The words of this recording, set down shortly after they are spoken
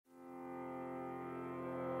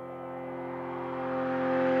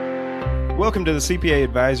Welcome to the CPA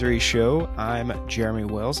Advisory Show. I'm Jeremy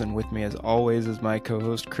Wells, and with me, as always, is my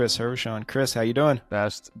co-host Chris Hervishon. Chris, how you doing?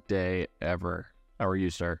 Best day ever. How are you,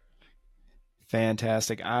 sir?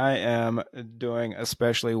 Fantastic. I am doing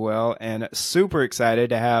especially well and super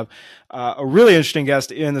excited to have a really interesting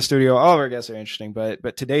guest in the studio. All of our guests are interesting,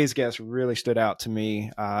 but today's guest really stood out to me.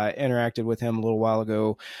 I interacted with him a little while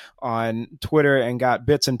ago on Twitter and got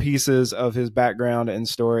bits and pieces of his background and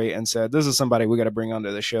story and said, this is somebody we got to bring onto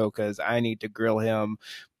the show because I need to grill him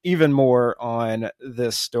even more on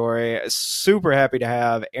this story. Super happy to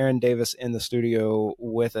have Aaron Davis in the studio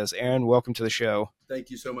with us. Aaron, welcome to the show. Thank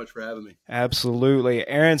you so much for having me. Absolutely.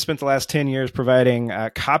 Aaron spent the last 10 years providing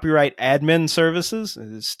copyright admin services.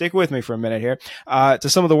 Stick with me for a minute here. To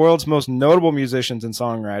some of the world's most notable musicians and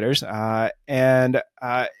songwriters, and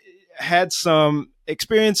had some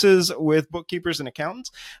experiences with bookkeepers and accountants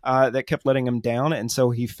that kept letting him down. And so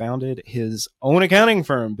he founded his own accounting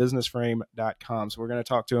firm, businessframe.com. So we're going to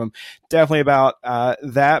talk to him definitely about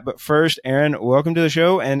that. But first, Aaron, welcome to the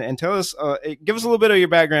show and tell us, give us a little bit of your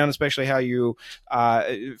background, especially how you,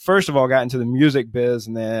 first of all, got into the music biz,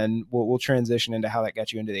 and then we'll transition into how that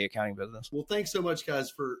got you into the accounting business. Well, thanks so much, guys,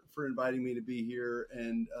 for inviting me to be here.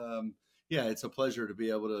 And yeah, it's a pleasure to be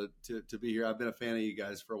able to be here. I've been a fan of you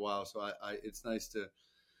guys for a while, so it's nice to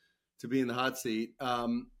be in the hot seat.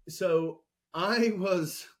 So I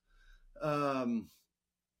was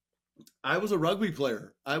a rugby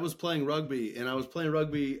player. I was playing rugby, and I was playing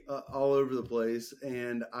rugby all over the place.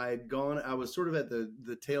 And I was sort of at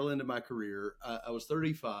the tail end of my career. I was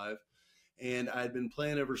 35, and I'd been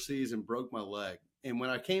playing overseas and broke my leg. And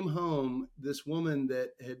when I came home, this woman that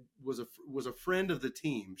was a friend of the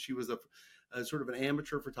team. She was a sort of an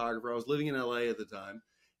amateur photographer. I was living in LA at the time,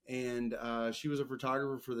 and she was a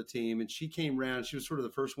photographer for the team. And she came around. She was sort of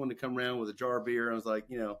the first one to come around with a jar of beer. I was like,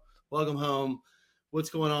 welcome home.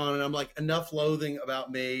 What's going on? And I'm like, enough loathing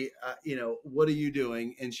about me. What are you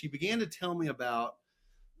doing? And she began to tell me about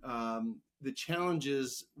the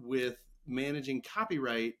challenges with managing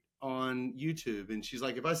copyright on YouTube. And she's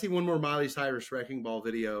like, if I see one more Miley Cyrus wrecking ball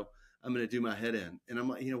video, I'm going to do my head in. And I'm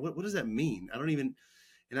like, what does that mean? I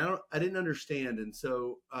didn't understand. And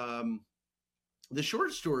so the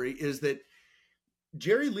short story is that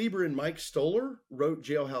Jerry Lieber and Mike Stoller wrote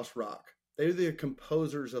Jailhouse Rock. They're the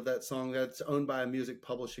composers of that song that's owned by a music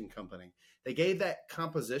publishing company. They gave that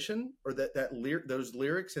composition or those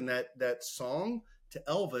lyrics and that song to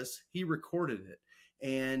Elvis. He recorded it.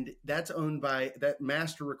 And that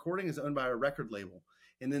master recording is owned by a record label.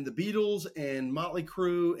 And then the Beatles and Motley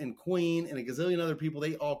Crue and Queen and a gazillion other people,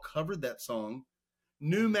 they all covered that song.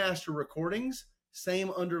 New master recordings, same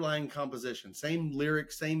underlying composition, same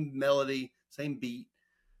lyrics, same melody, same beat,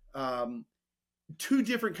 two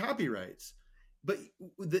different copyrights. But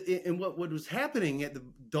what was happening at the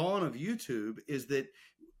dawn of YouTube is that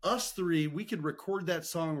us three, we could record that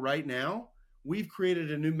song right now. We've created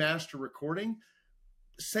a new master recording.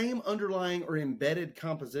 Same underlying or embedded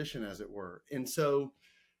composition, as it were. And so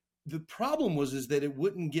the problem is that it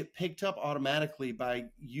wouldn't get picked up automatically by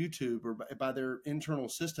YouTube or by their internal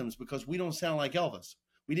systems because we don't sound like Elvis.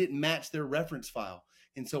 We didn't match their reference file.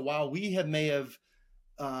 And so while we may have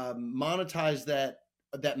monetized that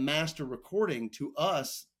master recording to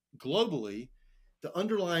us globally, the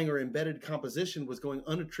underlying or embedded composition was going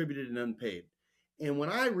unattributed and unpaid. And when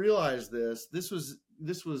I realized this was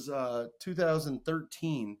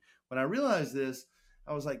 2013. When I realized this,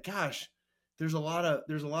 I was like, gosh, there's a lot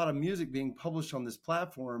of music being published on this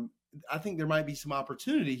platform. I think there might be some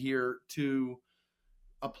opportunity here to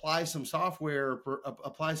apply some software,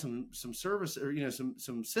 apply some service or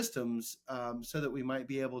some systems so that we might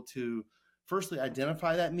be able to firstly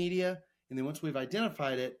identify that media, and then once we've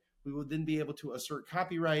identified it, we will then be able to assert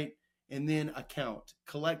copyright and then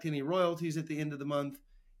collect any royalties at the end of the month,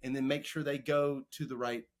 and then make sure they go to the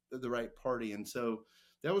right party. And so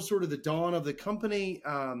that was sort of the dawn of the company.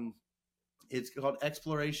 It's called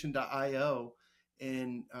Exploration.io,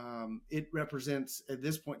 and it represents, at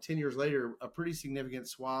this point, 10 years later, a pretty significant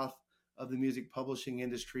swath of the music publishing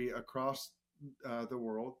industry across the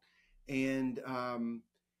world. And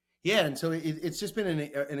and so it's just been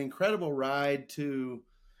an incredible ride to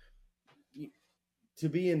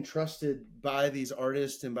be entrusted by these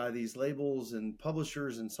artists and by these labels and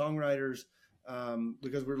publishers and songwriters,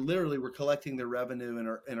 because we're collecting their revenue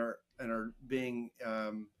and are being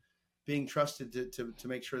trusted to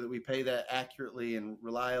make sure that we pay that accurately and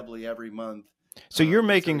reliably every month. So you're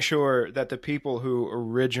making sure that the people who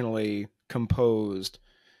originally composed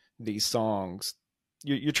these songs,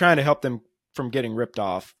 you're trying to help them from getting ripped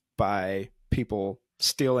off by people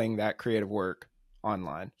stealing that creative work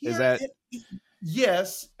online. Is that?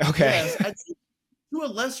 Yes, Okay. yes. I think to a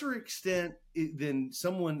lesser extent than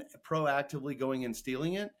someone proactively going and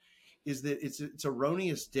stealing it, is that it's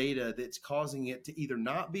erroneous data that's causing it to either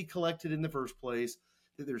not be collected in the first place,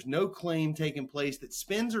 that there's no claim taking place, that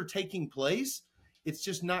spends are taking place. It's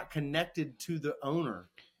just not connected to the owner,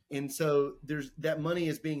 and so there's that money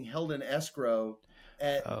is being held in escrow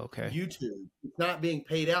at Okay. YouTube. It's not being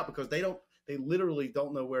paid out because they literally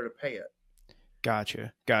don't know where to pay it.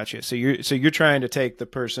 Gotcha. So you're trying to take the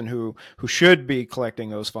person who should be collecting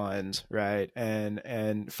those funds, right,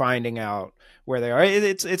 and finding out where they are.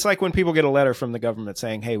 It's like when people get a letter from the government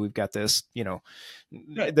saying, "Hey, we've got this,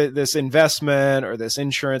 Right. this investment or this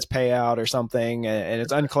insurance payout or something, and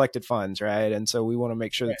it's uncollected funds, right? And so we want to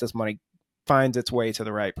make sure that this money finds its way to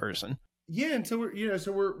the right person." Yeah, and so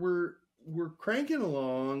we're cranking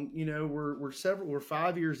along. We're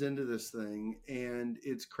 5 years into this thing, and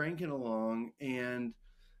it's cranking along, and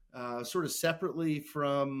sort of separately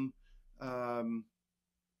from, um,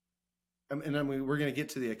 we're going to get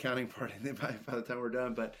to the accounting part by the time we're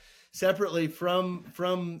done, but separately from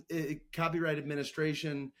copyright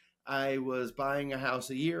administration, I was buying a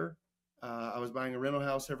house a year. I was buying a rental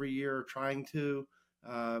house every year,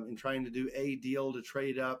 and trying to do a deal to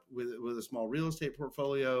trade up with a small real estate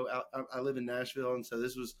portfolio. I live in Nashville, and so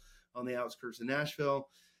this was on the outskirts of Nashville,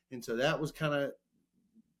 and so that was kind of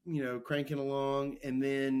cranking along, and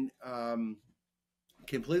then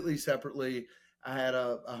completely separately, I had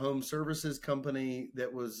a home services company that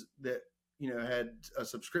had a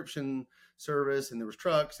subscription service, and there was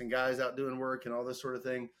trucks and guys out doing work and all this sort of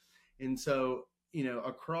thing. And so,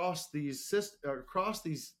 across these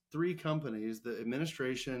three companies, the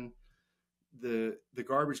administration, the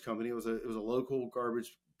garbage company, it was a local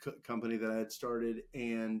garbage company that I had started,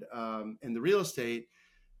 and the real estate,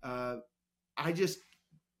 I just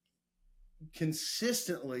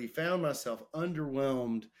consistently found myself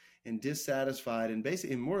underwhelmed and dissatisfied and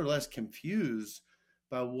basically more or less confused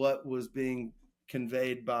by what was being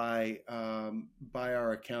conveyed by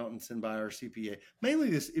our accountants and by our CPA. Mainly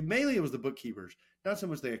it was the bookkeepers, not so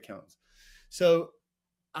much the accountants. So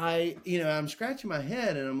I'm scratching my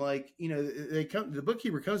head, and I'm like, the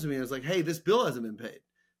bookkeeper comes to me and is like, "Hey, this bill hasn't been paid."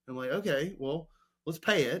 I'm like, "Okay, well, let's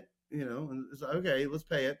pay it." And it's like, "Okay, let's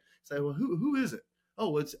pay it." Say, "Well, who is it?"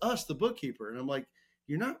 "Oh, it's us, the bookkeeper." And I'm like,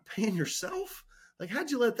 "You're not paying yourself? Like,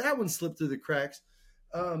 how'd you let that one slip through the cracks?"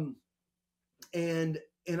 Um, and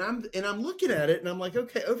I'm looking at it, and I'm like,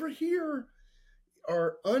 "Okay, over here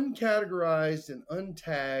are uncategorized and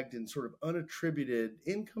untagged and sort of unattributed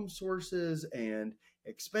income sources and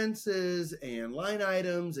expenses and line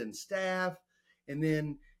items and staff." And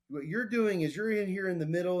then what you're doing is you're in here in the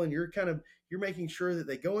middle, and you're making sure that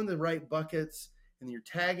they go in the right buckets, and you're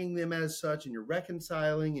tagging them as such, and you're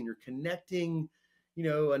reconciling, and you're connecting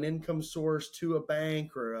an income source to a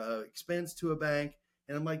bank or a expense to a bank.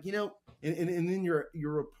 And I'm like, and then you're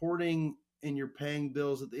reporting and you're paying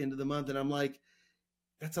bills at the end of the month. And I'm like,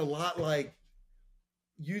 that's a lot like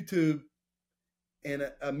YouTube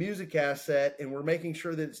and a music asset, and we're making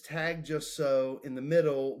sure that it's tagged just so in the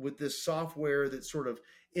middle with this software that's sort of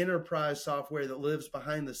enterprise software that lives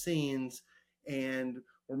behind the scenes, and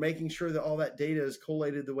we're making sure that all that data is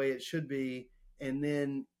collated the way it should be, and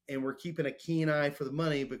we're keeping a keen eye for the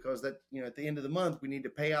money, because that at the end of the month we need to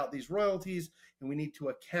pay out these royalties, and we need to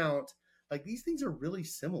account. Like, these things are really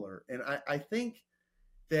similar, and I think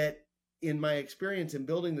that in my experience in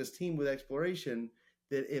building this team with exploration,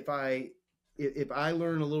 that if I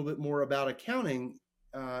learn a little bit more about accounting,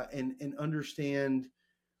 and understand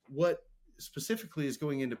what specifically is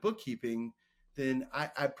going into bookkeeping, then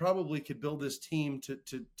I probably could build this team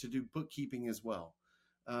to do bookkeeping as well.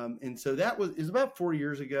 And so that is about 4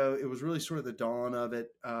 years ago. It was really sort of the dawn of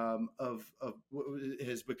it, of what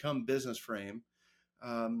has become Business Frame.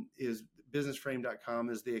 Is businessframe.com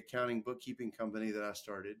is the accounting bookkeeping company that I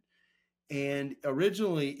started. And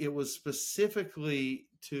originally it was specifically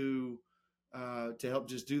to help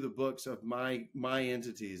just do the books of my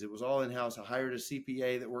entities. It was all in house. I hired a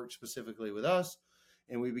CPA that worked specifically with us,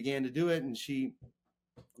 and we began to do it. And she,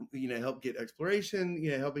 helped get exploration,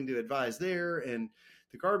 helping to advise there, and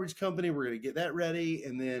the garbage company. We're going to get that ready,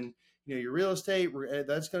 and then your real estate.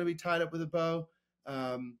 That's going to be tied up with a bow.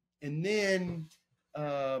 And then,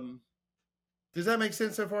 does that make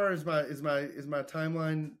sense so far? Is my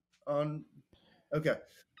timeline on? Okay.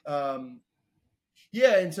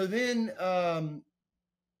 Yeah, and so then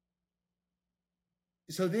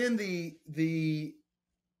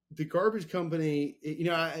the garbage company,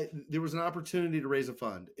 there was an opportunity to raise a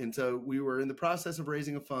fund, and so we were in the process of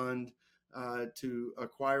raising a fund to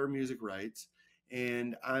acquire music rights,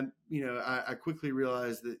 And I quickly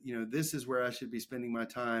realized that, this is where I should be spending my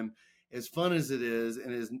time. As fun as it is,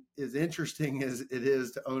 and as interesting as it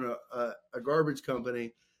is to own a garbage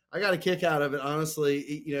company, I got a kick out of it. Honestly,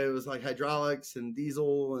 it was like hydraulics and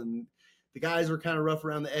diesel, and the guys were kind of rough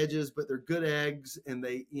around the edges, but they're good eggs, and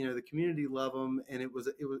the community love them. And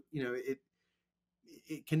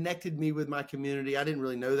it connected me with my community. I didn't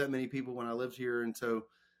really know that many people when I lived here, and so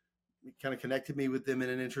it kind of connected me with them in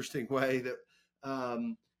an interesting way.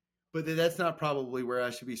 But that's not probably where I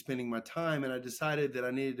should be spending my time. And I decided that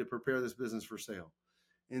I needed to prepare this business for sale.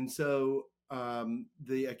 And so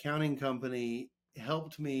the accounting company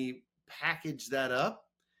helped me package that up.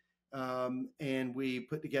 And we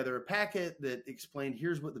put together a packet that explained,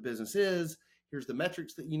 here's what the business is. Here's the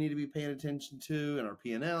metrics that you need to be paying attention to, and our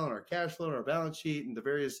P&L and our cash flow and our balance sheet and the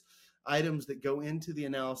various items that go into the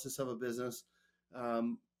analysis of a business.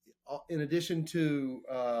 In addition to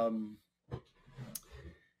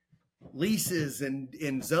leases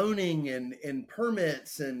and zoning and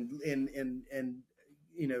permits and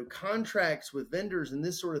contracts with vendors and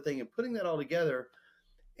this sort of thing, and putting that all together.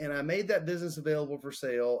 And I made that business available for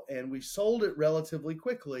sale, and we sold it relatively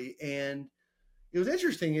quickly. And it was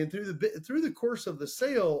interesting. And through the course of the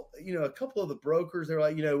sale, a couple of the brokers, they're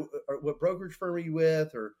like, what brokerage firm are you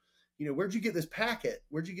with? Or, where'd you get this packet?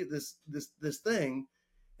 Where'd you get this thing?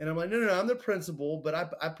 And I'm like, no, I'm the principal, but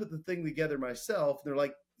I put the thing together myself. And they're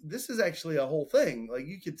like, this is actually a whole thing. Like,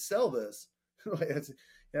 you could sell this.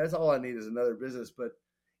 That's all I need is another business. But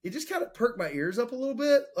it just kind of perked my ears up a little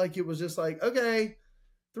bit. Like, it was just like, okay,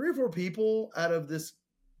 3 or 4 people out of this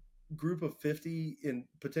group of 50 in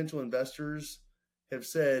potential investors have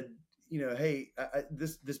said, hey,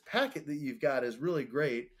 this packet that you've got is really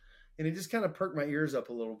great. And it just kind of perked my ears up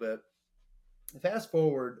a little bit. Fast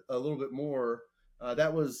forward a little bit more.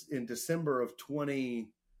 That was in December of 22.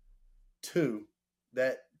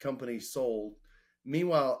 That company sold.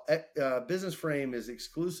 Meanwhile, Business Frame is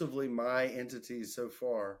exclusively my entity so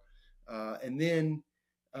far. And then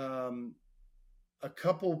a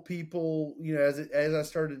couple people, as I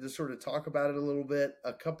started to sort of talk about it a little bit,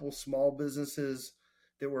 a couple small businesses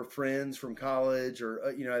that were friends from college or,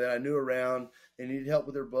 that I knew around, they needed help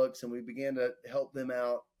with their books. And we began to help them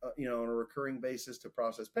out, on a recurring basis to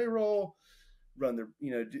process payroll, run their,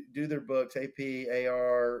 do their books, AP,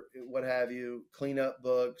 AR, what have you, clean up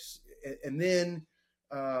books. And then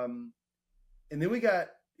we got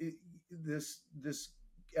this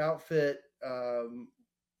outfit,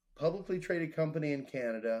 publicly traded company in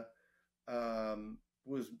Canada,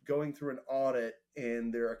 was going through an audit,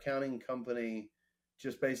 and their accounting company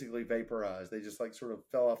just basically vaporized. They just like sort of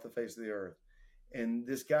fell off the face of the earth. And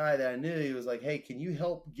this guy that I knew, he was like, hey, can you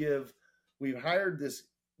help we've hired this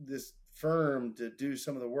firm to do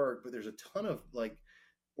some of the work, but there's a ton of like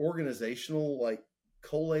organizational, like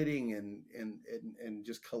collating and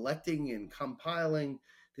just collecting and compiling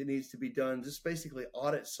that needs to be done. Just basically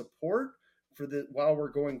audit support while we're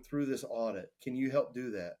going through this audit. Can you help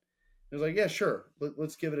do that? I was like, yeah, sure.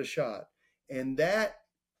 Let's give it a shot. And that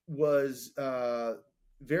was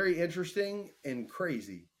very interesting and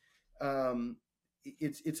crazy.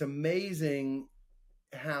 It's amazing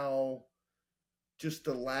how just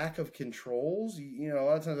the lack of controls, a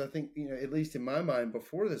lot of times I think, at least in my mind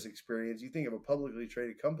before this experience, you think of a publicly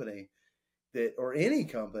traded company or any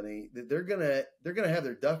company that they're going to have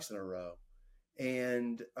their ducks in a row.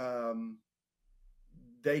 And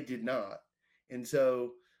they did not. And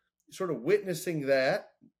so sort of witnessing that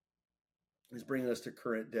is bringing us to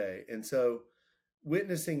current day. And so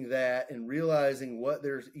witnessing that and realizing what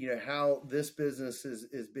there's, how this business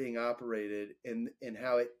is being operated and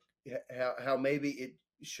how maybe it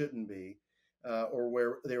shouldn't be, or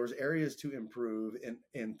where there was areas to improve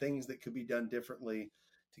and things that could be done differently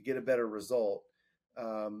to get a better result.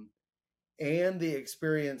 And the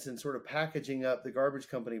experience in sort of packaging up the garbage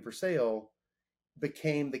company for sale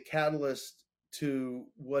became the catalyst to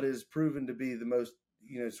what is proven to be the most,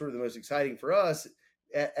 sort of the most exciting for us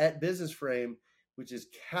at Business Frame, which is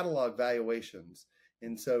catalog valuations.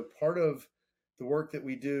 And so part of the work that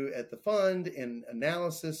we do at the fund in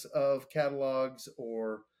analysis of catalogs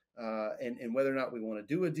and whether or not we want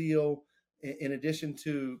to do a deal, in addition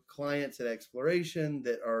to clients at exploration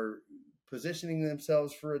that are positioning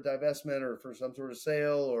themselves for a divestment or for some sort of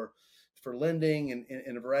sale or for lending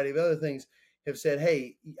and a variety of other things, have said,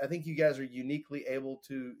 hey, I think you guys are uniquely able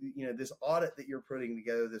to, this audit that you're putting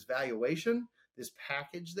together, this valuation, this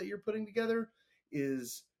package that you're putting together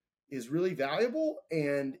is really valuable,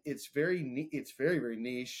 and it's very, very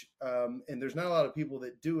niche. And there's not a lot of people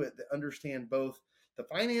that do it that understand both the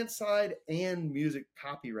finance side and music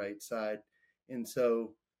copyright side. And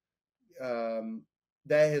so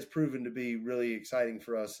that has proven to be really exciting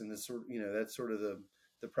for us. And this sort, that's sort of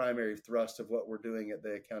the primary thrust of what we're doing at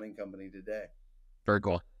the accounting company today. Very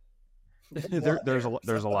cool. There's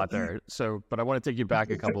a lot there. So, but I want to take you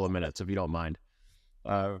back a couple of minutes if you don't mind.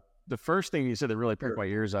 The first thing you said that really perked my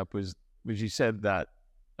ears up was you said that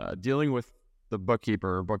dealing with the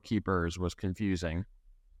bookkeeper or bookkeepers was confusing,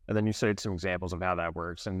 and then you cited some examples of how that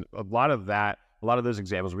works. And a lot of those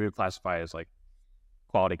examples we would classify as like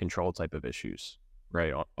quality control type of issues,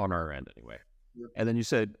 right, on our end anyway. Yep. And then you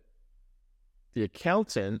said the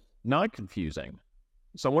accountant, not confusing.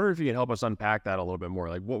 So I wonder if you can help us unpack that a little bit more.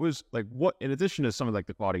 Like what in addition to some of like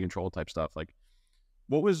the quality control type stuff, like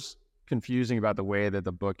what was confusing about the way that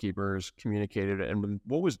the bookkeepers communicated, and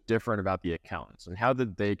what was different about the accountants, and how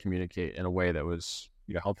did they communicate in a way that was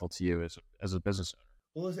helpful to you as a business owner?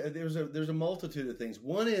 Well, there's a multitude of things.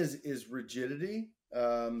 One is rigidity.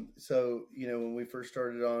 So when we first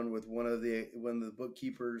started on with one of the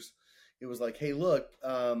bookkeepers, it was like, hey, look,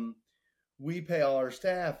 we pay all our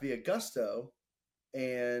staff via Gusto,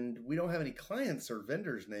 and we don't have any clients or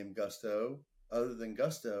vendors named Gusto other than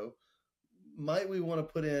Gusto. Might we want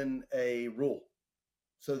to put in a rule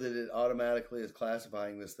so that it automatically is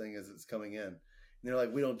classifying this thing as it's coming in? And they're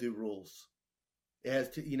like, we don't do rules. It has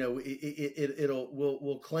to,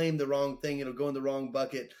 we'll claim the wrong thing. It'll go in the wrong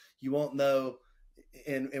bucket. You won't know.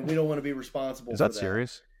 And we don't want to be responsible. Is that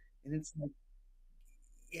serious? And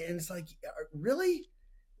it's like, really?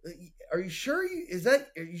 Are you sure?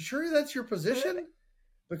 Are you sure that's your position?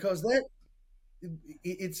 Because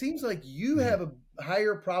it seems like you have a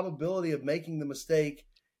higher probability of making the mistake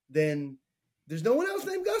than there's no one else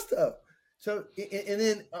named Gusto. So, and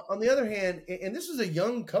then on the other hand, and this was a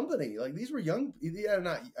young company, like these were young, they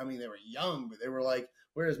were young, but they were like,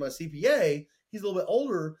 whereas my CPA, he's a little bit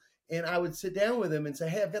older, and I would sit down with him and say,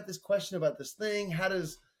 hey, I've got this question about this thing. How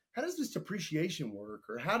does this depreciation work?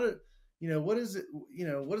 Or what is it,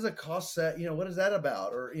 what is a cost set? What is that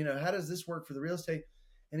about? Or, how does this work for the real estate?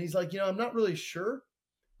 And he's like, I'm not really sure,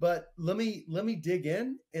 but let me dig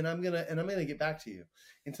in, and I'm gonna get back to you.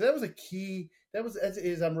 And so that was a key. That was,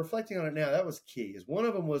 as I'm reflecting on it now, that was key. Is one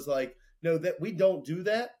of them was like, no, that we don't do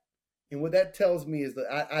that. And what that tells me is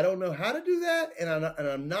that I don't know how to do that, and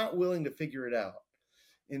I'm not willing to figure it out.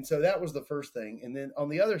 And so that was the first thing. And then on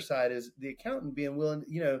the other side is the accountant being willing,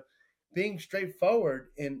 being straightforward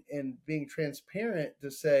and being transparent to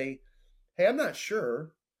say, hey, I'm not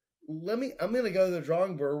sure. I'm going to go to the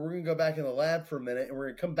drawing board. We're going to go back in the lab for a minute, and we're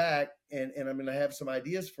going to come back, and I'm going to have some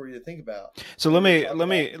ideas for you to think about. So let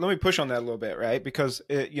me push on that a little bit, right? Because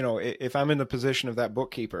if I'm in the position of that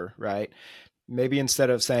bookkeeper, right, maybe instead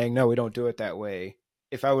of saying no, we don't do it that way,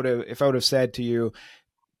 if I would have said to you,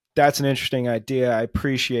 that's an interesting idea, I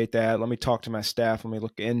appreciate that, let me talk to my staff, let me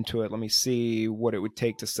look into it, let me see what it would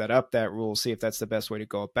take to set up that rule, see if that's the best way to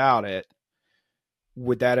go about it,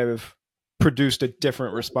 would that have produced a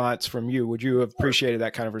different response from you? Would you have appreciated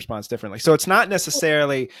that kind of response differently? So it's not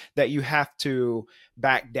necessarily that you have to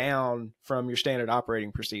back down from your standard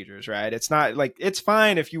operating procedures, right? It's not like, it's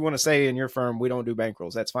fine if you want to say in your firm, we don't do bank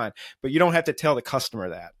rules, that's fine. But you don't have to tell the customer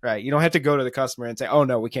that, right? You don't have to go to the customer and say, oh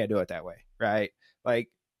no, we can't do it that way, right? Like,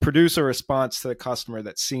 produce a response to the customer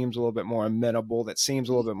that seems a little bit more amenable, that seems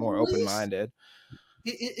a little bit more open-minded.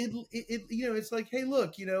 It's like, hey,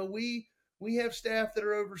 look, we have staff that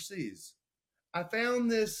are overseas. I found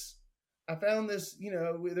this, I was on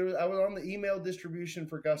the email distribution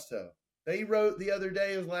for Gusto. They wrote the other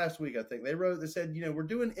day, it was last week, I think. They said, we're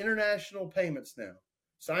doing international payments now.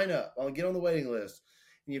 Sign up. I'll get on the waiting list.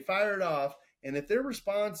 And you fire it off. And if their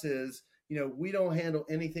response is, we don't handle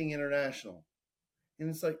anything international. And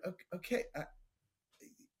it's like, okay,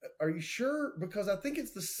 are you sure? Because I think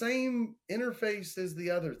it's the same interface as the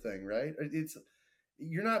other thing, right?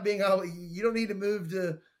 You don't need to move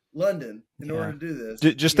to London in order to do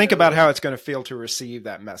this. Just think about how it's going to feel to receive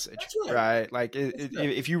that message, right? Like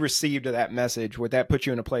if you received that message, would that put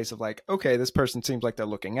you in a place of like, okay, this person seems like they're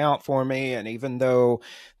looking out for me. And even though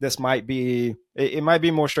this might be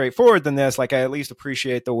more straightforward than this, like I at least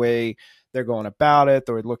appreciate the way they're going about it,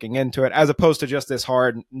 they're looking into it, as opposed to just this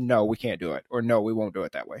hard, no, we can't do it, or no, we won't do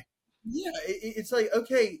it that way. Yeah. It's like,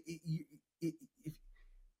 okay,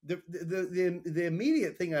 the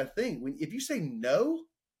immediate thing I think, if you say no,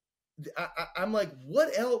 I'm like,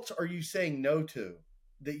 what else are you saying no to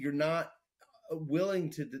that you're not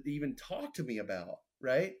willing to even talk to me about,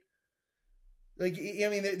 right? Like, I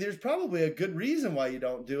mean, there's probably a good reason why you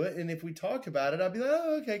don't do it. And if we talked about it, I'd be like,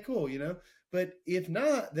 oh, okay, cool, But if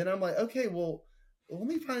not, then I'm like, okay, well, let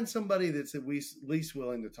me find somebody that's at least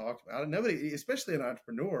willing to talk about it. Nobody, especially an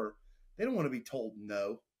entrepreneur, they don't want to be told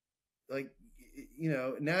no. Like,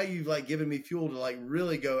 now you've like given me fuel to like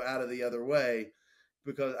really go out of the other way,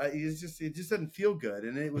 because it just doesn't feel good.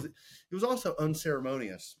 And it was also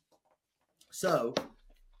unceremonious. So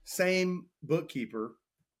same bookkeeper,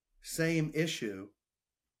 same issue.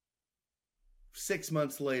 6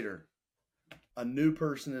 months later, a new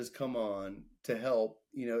person has come on to help,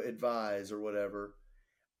 advise or whatever.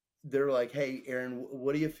 They're like, "Hey, Aaron,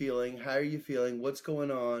 what are you feeling? How are you feeling? What's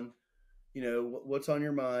going on? What's on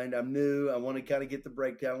your mind? I'm new. I want to kind of get the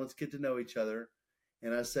breakdown. Let's get to know each other."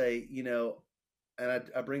 And I say,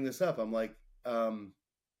 and I bring this up. I'm like, I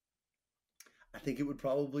think it would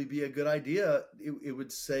probably be a good idea. It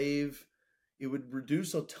would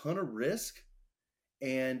reduce a ton of risk,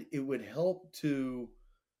 and it would help to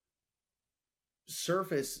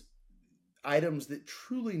surface items that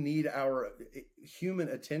truly need our human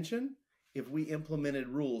attention if we implemented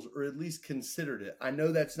rules, or at least considered it. I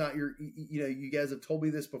know that's not you guys have told me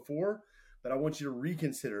this before, but I want you to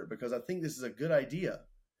reconsider it, because I think this is a good idea.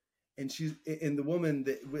 And the woman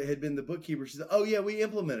that had been the bookkeeper, she said, "Oh yeah, we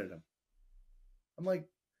implemented them." I'm like,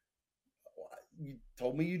 "You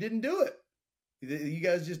told me you didn't do it. You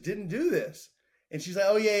guys just didn't do this." And she's like,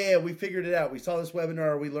 "Oh yeah, we figured it out. We saw this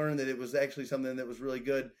webinar. We learned that it was actually something that was really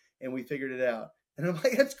good, and we figured it out." And I'm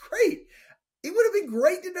like, "That's great. It would have been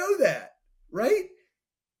great to know that, right?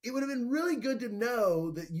 It would have been really good to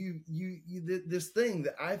know that you this thing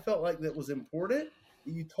that I felt like that was important,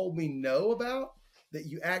 that you told me no about, that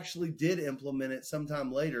you actually did implement it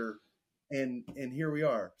sometime later, and here we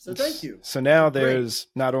are. So thank you." So now there's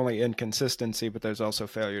not only inconsistency, but there's also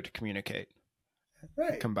failure to communicate.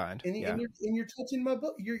 Right. Combined. And you're touching my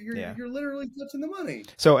book. You're literally touching the money.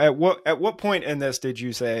 So at what point in this did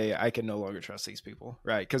you say, I can no longer trust these people?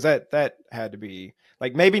 Right. Because that had to be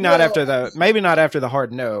like, maybe not after the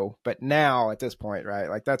hard no, but now at this point, right?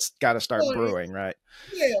 Like that's got to start brewing, right?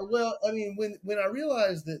 Yeah. Well, I mean, when I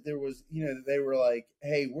realized that there was, that they were like,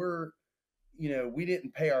 "Hey, we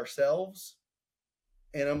didn't pay ourselves."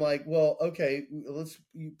 And I'm like, "Well, okay,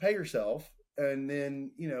 you pay yourself. And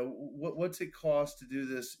then, what's it cost to do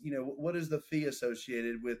this? What is the fee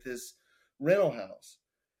associated with this rental house?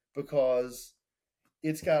 Because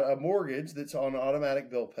it's got a mortgage that's on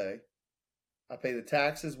automatic bill pay. I pay the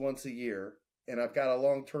taxes once a year, and I've got a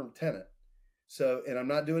long-term tenant. So, and I'm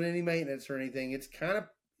not doing any maintenance or anything. It's kind of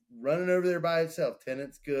running over there by itself.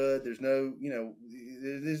 Tenant's good. There's no,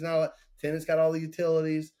 there's not, tenant's got all the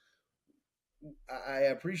utilities. I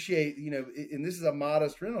appreciate, and this is a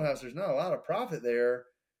modest rental house. There's not a lot of profit there.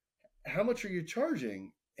 How much are you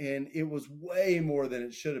charging?" And it was way more than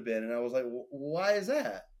it should have been. And I was like, "Well, why is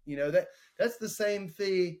that?" That's the same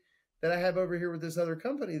fee that I have over here with this other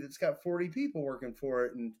company that's got 40 people working for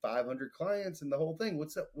it and 500 clients and the whole thing.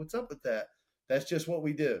 What's up with that? That's just what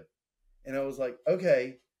we do. And I was like,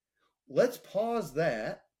 "Okay, let's pause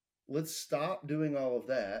that. Let's stop doing all of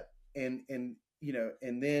that. And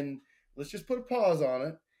then let's just put a pause on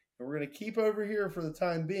it. And we're going to keep over here for the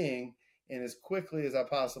time being." And as quickly as I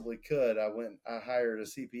possibly could, I hired a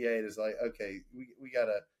CPA. That's like, "Okay,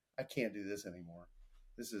 I can't do this anymore.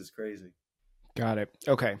 This is crazy." Got it.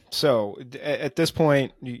 Okay. So at this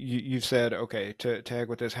point, you've said, okay, to heck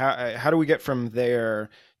with this. How do we get from there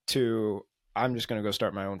to, I'm just going to go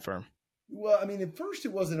start my own firm? Well, I mean, at first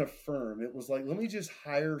it wasn't a firm. It was like, let me just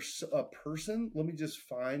hire a person. Let me just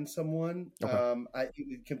find someone. Okay.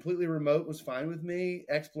 Completely remote was fine with me.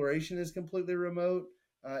 Exploration is completely remote.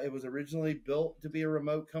 It was originally built to be a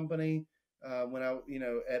remote company when I,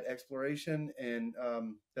 at Exploration, and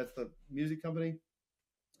that's the music company.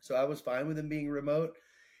 So I was fine with them being remote,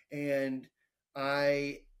 and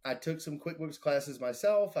I took some QuickBooks classes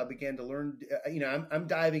myself. I began to learn, I'm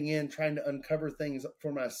diving in, trying to uncover things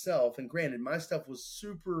for myself. And granted, my stuff was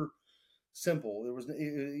super simple. There was,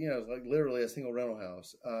 it was like literally a single rental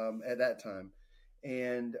house at that time.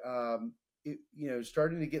 And,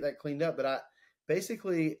 starting to get that cleaned up. But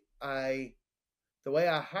the way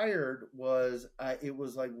I hired was, it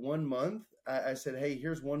was like 1 month. I said, "Hey,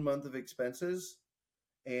 here's 1 month of expenses."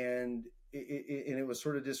 And it was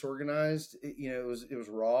sort of disorganized. It was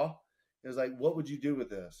raw. It was like, "What would you do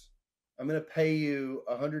with this? I'm going to pay you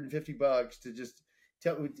 $150 to just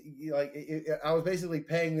tell me." I was basically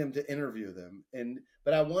paying them to interview them.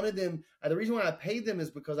 But I wanted them. The reason why I paid them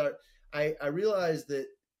is because I realized that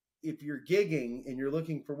if you're gigging and you're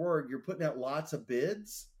looking for work, you're putting out lots of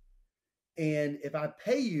bids. And if I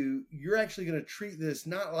pay you, you're actually going to treat this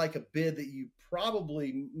not like a bid that you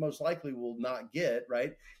probably most likely will not get,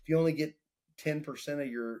 right? If you only get 10% of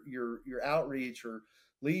your outreach or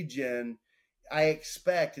lead gen, I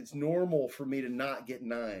expect it's normal for me to not get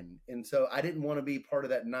 9. And so I didn't want to be part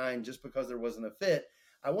of that 9 just because there wasn't a fit.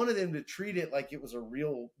 I wanted them to treat it like it was a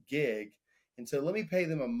real gig. And so let me pay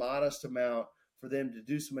them a modest amount for them to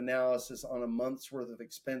do some analysis on a month's worth of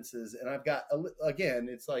expenses. And I've got, again,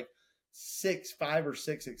 it's like 5 or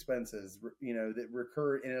 6 expenses, that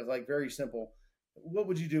recur. And it's like very simple. What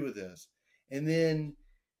would you do with this? And then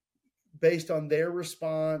based on their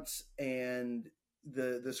response and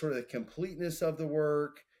the sort of the completeness of the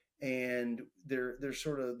work and their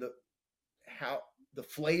sort of the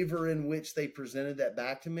flavor in which they presented that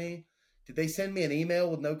back to me. Did they send me an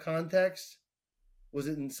email with no context? Was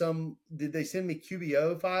it did they send me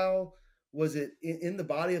QBO file? Was it in the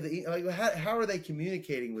body of the email? Like, how are they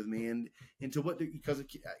communicating with me? And to what, because of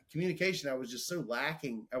communication, I was just so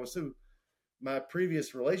lacking. My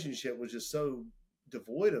previous relationship was just so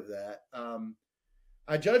devoid of that.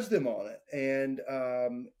 I judged them on it. And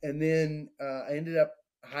then I ended up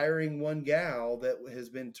hiring one gal that has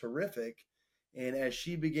been terrific. And as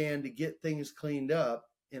she began to get things cleaned up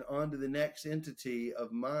and onto the next entity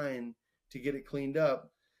of mine to get it cleaned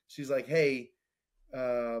up, she's like, hey,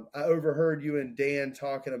 I overheard you and Dan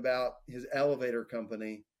talking about his elevator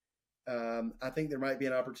company. I think there might be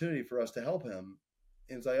an opportunity for us to help him.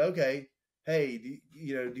 And it's like, okay, hey, do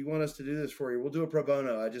you want us to do this for you? We'll do a pro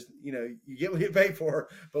bono. I just, you get what you pay for,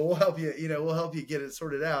 but we'll help you, we'll help you get it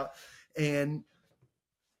sorted out.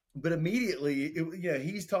 But immediately,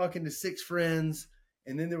 he's talking to 6 friends.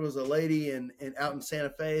 And then there was a lady out in Santa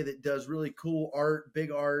Fe that does really cool art,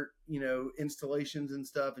 big art, installations and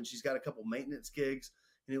stuff. And she's got a couple maintenance gigs.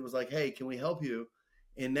 And it was like, hey, can we help you?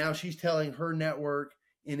 And now she's telling her network.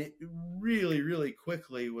 And it really, really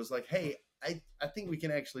quickly was like, hey, I think we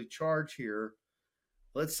can actually charge here.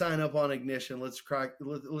 Let's sign up on Ignition. Let's crank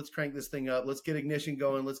this thing up. Let's get Ignition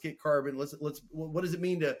going. Let's get Carbon. What does it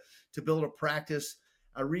mean to build a practice?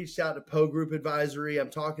 I reached out to Poe Group Advisory. I'm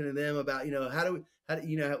talking to them about,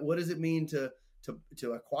 what does it mean to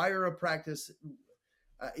acquire a practice?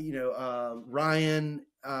 Ryan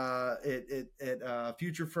at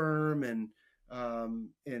Future Firm and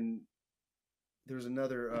there's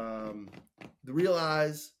another the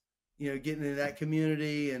Realize, getting into that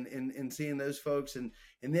community and seeing those folks and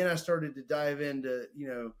then I started to dive into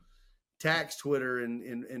tax Twitter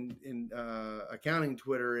and accounting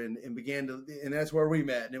Twitter and began to, and that's where we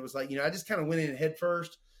met. And it was like, I just kind of went in head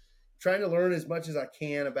first, trying to learn as much as I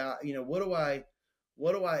can about,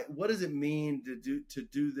 what does it mean to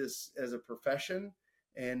do this as a profession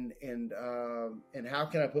and how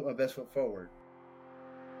can I put my best foot forward?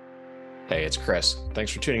 Hey, it's Chris.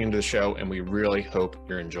 Thanks for tuning into the show, and we really hope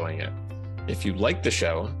you're enjoying it. If you like the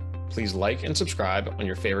show, please like and subscribe on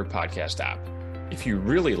your favorite podcast app. If you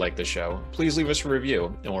really like the show, please leave us a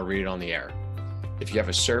review and we'll read it on the air. If you have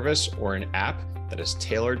a service or an app that is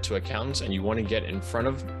tailored to accountants and you want to get in front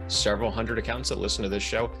of several hundred accountants that listen to this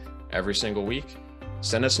show every single week,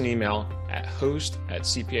 send us an email at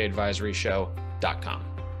host@cpaadvisoryshow.com.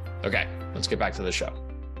 Okay, let's get back to the show.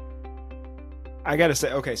 I gotta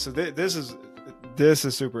say, okay, so this is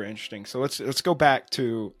super interesting. So let's go back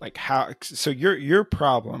to like how. So your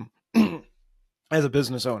problem as a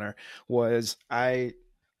business owner was I've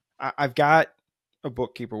got a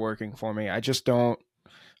bookkeeper working for me. I just don't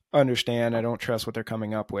understand. I don't trust what they're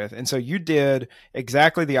coming up with. And so you did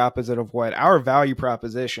exactly the opposite of what our value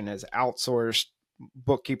proposition is: outsourced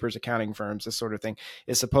bookkeepers, accounting firms, this sort of thing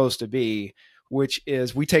is supposed to be, which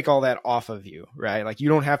is we take all that off of you, right? Like you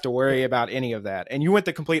don't have to worry about any of that. And you went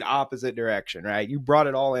the complete opposite direction, right? You brought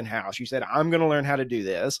it all in-house. You said, I'm going to learn how to do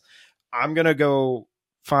this. I'm going to go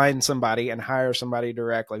find somebody and hire somebody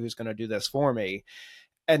directly who's going to do this for me.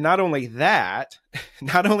 And not only that,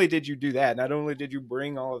 not only did you do that, not only did you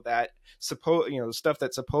bring all of that stuff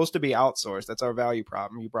that's supposed to be outsourced, that's our value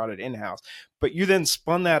problem, you brought it in-house, but you then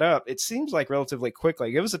spun that up. It seems like relatively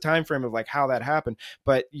quickly. Give us a time frame of like how that happened,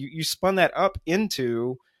 but you spun that up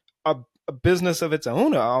into a business of its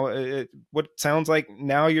own. What sounds like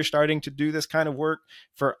now you're starting to do this kind of work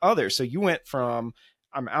for others. So you went from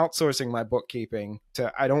I'm outsourcing my bookkeeping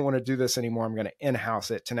to I don't want to do this anymore, I'm going to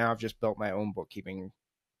in-house it, to now I've just built my own bookkeeping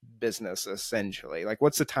business essentially. Like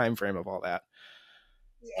what's the time frame of all that?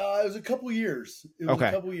 It was a couple years. It was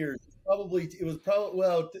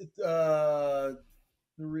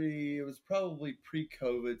probably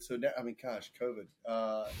pre-COVID. So now, I mean, gosh, COVID.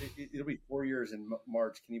 It'll be 4 years in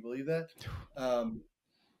March. Can you believe that?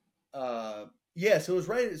 Yeah. So it was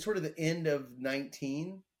right at sort of the end of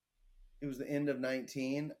 19. It was the end of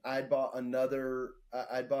 19. I bought another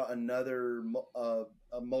a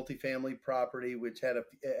multifamily property which had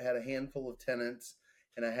a handful of tenants,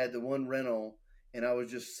 and I had the one rental, and I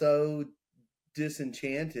was just so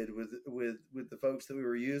disenchanted with the folks that we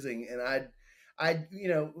were using, and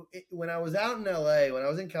when I was out in LA, when I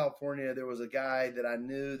was in California, there was a guy that I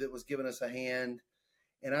knew that was giving us a hand,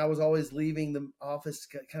 and I was always leaving the office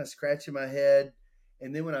kind of scratching my head.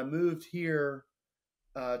 And then when I moved here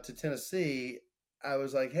to Tennessee, I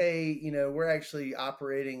was like, hey, we're actually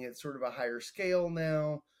operating at sort of a higher scale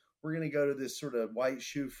now. We're going to go to this sort of white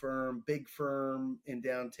shoe firm, big firm in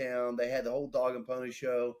downtown. They had the whole dog and pony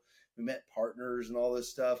show. We met partners and all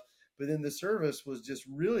this stuff. But then the service was just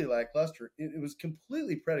really lackluster. It was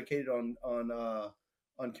completely predicated on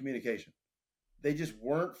communication. They just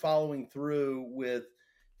weren't following through with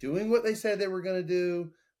doing what they said they were going to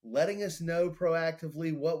do, letting us know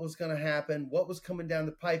proactively what was going to happen, what was coming down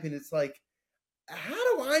the pipe. And it's like,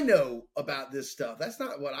 how do I know about this stuff? That's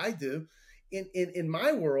not what I do. In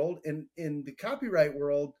my world, in the copyright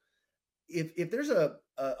world, if there's a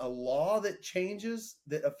law that changes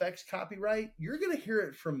that affects copyright, you're going to hear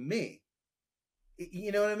it from me.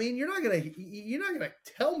 You know what I mean? You're not gonna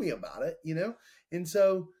tell me about it, And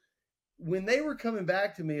so when they were coming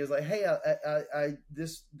back to me, it was like, hey,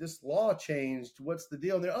 this law changed. What's the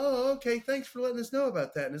deal? And they're, oh, okay, thanks for letting us know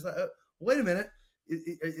about that. And it's like, wait a minute, do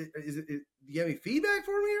you have any feedback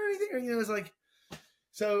for me or anything? Or, it's like,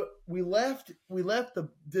 so we left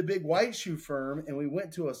the big white shoe firm and we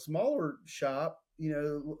went to a smaller shop,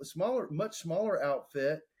 much smaller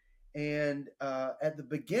outfit. And at the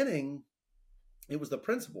beginning, it was the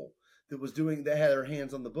principal that had her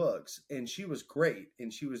hands on the books, and she was great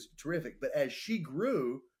and she was terrific. But as she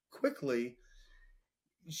grew quickly,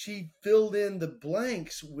 she filled in the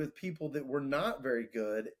blanks with people that were not very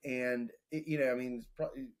good. And,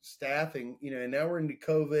 staffing, and now we're into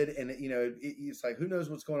COVID and, it's like, who knows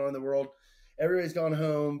what's going on in the world? Everybody's gone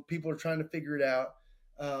home. People are trying to figure it out.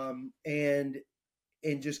 And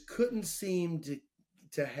just couldn't seem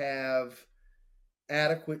to have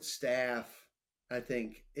adequate staff, I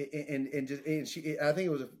think. I think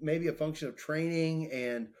it was maybe a function of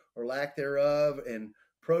training or lack thereof, and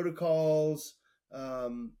protocols,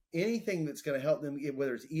 anything that's going to help them,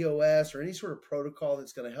 whether it's EOS or any sort of protocol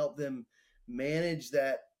that's going to help them manage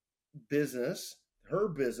that business, her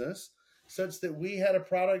business, such that we had a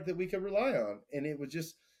product that we could rely on. And it was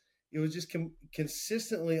just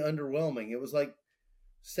consistently underwhelming. It was like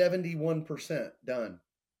 71% done.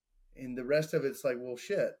 And the rest of it's like, well,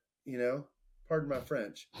 shit, pardon my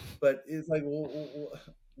French, but it's like, well,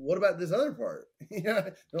 what about this other part? They're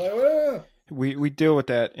like, well, we deal with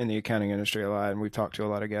that in the accounting industry a lot, and we've talked to a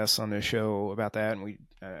lot of guests on this show about that. And we,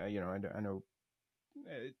 I know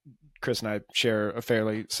Chris and I share a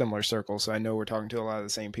fairly similar circle, so I know we're talking to a lot of the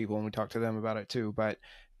same people, and we talk to them about it too. But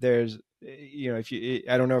there's, I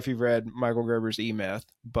don't know if you've read Michael Gerber's E-Myth,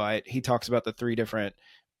 but he talks about the 3 different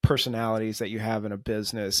personalities that you have in a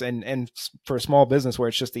business, and for a small business where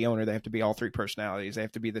it's just the owner, they have to be all 3 personalities. They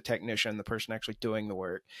have to be the technician, the person actually doing the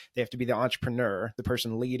work. They have to be the entrepreneur, the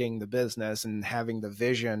person leading the business and having the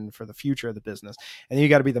vision for the future of the business. And then you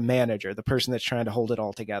got to be the manager, the person that's trying to hold it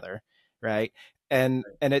all together, right? And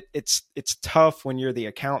it's tough when you're the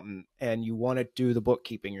accountant and you want to do the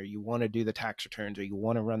bookkeeping, or you want to do the tax returns, or you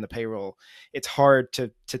want to run the payroll. It's hard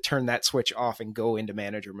to turn that switch off and go into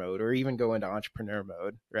manager mode, or even go into entrepreneur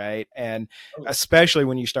mode, right? And especially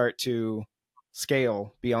when you start to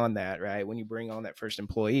scale beyond that, right? When you bring on that first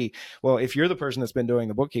employee, well, if you're the person that's been doing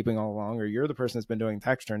the bookkeeping all along, or you're the person that's been doing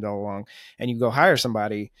tax returns all along, and you go hire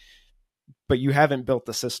somebody, but you haven't built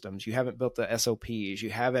the systems, you haven't built the SOPs, you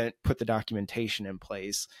haven't put the documentation in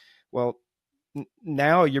place. Well,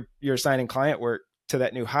 now you're assigning client work to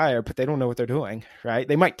that new hire, but they don't know what they're doing, right?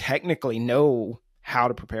 They might technically know how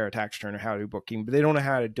to prepare a tax return or how to do bookkeeping, but they don't know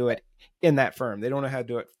how to do it in that firm. They don't know how to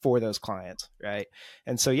do it for those clients, right?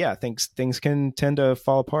 And so, yeah, things can tend to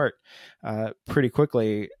fall apart pretty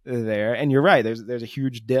quickly there. And you're right. There's a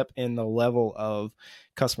huge dip in the level of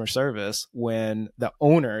customer service when the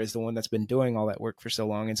owner is the one that's been doing all that work for so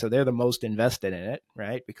long, and so they're the most invested in it,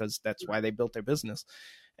 right? Because that's why they built their business.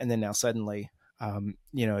 And then now suddenly,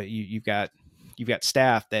 you've got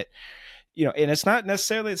staff that, and it's not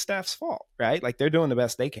necessarily the staff's fault, right? Like, they're doing the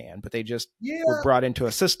best they can, but they just were brought into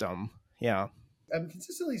a system. Yeah. I'm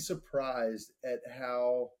consistently surprised at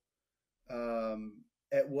how,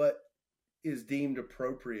 at what is deemed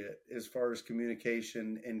appropriate as far as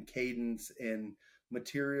communication and cadence and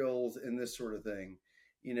materials and this sort of thing,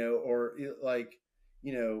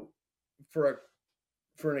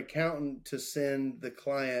 for an accountant to send the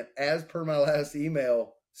client, as per my last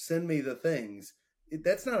email, send me the things.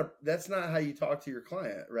 That's not how you talk to your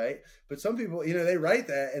client, right? But some people, they write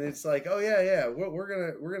that, and it's like, oh yeah,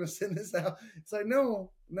 we're gonna send this out. It's like, no,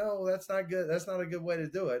 that's not good. That's not a good way to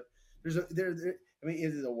do it.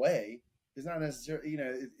 It is a way. It's not necessarily,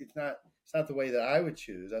 it's not It's not the way that I would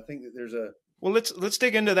choose. I think that there's a Well, let's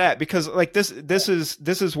dig into that, because like this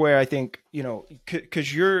is where I think,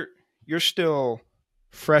 because you're still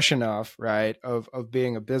fresh enough, right, of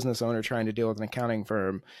being a business owner trying to deal with an accounting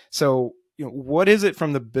firm. So, what is it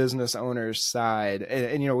from the business owner's side?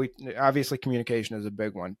 And we obviously communication is a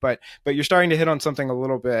big one, but you're starting to hit on something a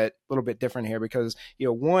little bit different here, because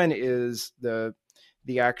one is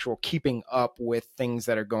the actual keeping up with things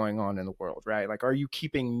that are going on in the world, right? Like, are you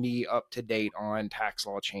keeping me up to date on tax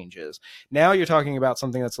law changes? Now you're talking about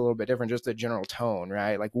something that's a little bit different, just the general tone,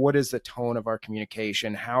 right? Like, what is the tone of our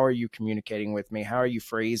communication? How are you communicating with me? How are you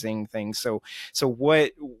phrasing things? So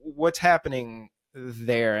what's happening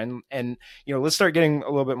there? And let's start getting a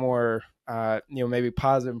little bit more maybe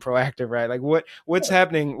positive and proactive, right? Like, what's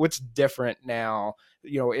happening, what's different now?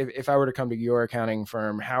 If I were to come to your accounting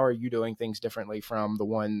firm, how are you doing things differently from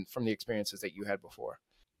the experiences that you had before?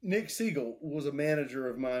 Nick Siegel was a manager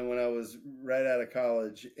of mine when I was right out of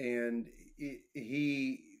college, and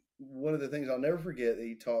one of the things I'll never forget that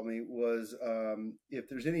he taught me was, if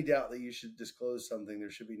there's any doubt that you should disclose something, there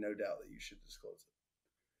should be no doubt that you should disclose it.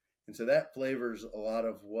 And so that flavors a lot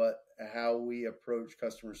of how we approach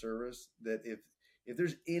customer service. That if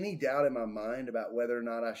there's any doubt in my mind about whether or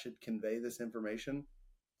not I should convey this information,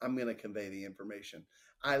 I'm going to convey the information.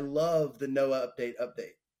 I love the no update,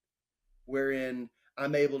 wherein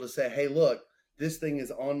I'm able to say, hey, look, this thing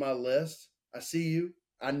is on my list. I see you.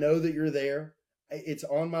 I know that you're there. It's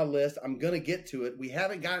on my list. I'm going to get to it. We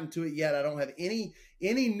haven't gotten to it yet. I don't have any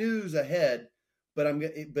news ahead, but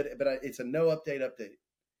it's a no update.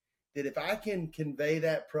 That if I can convey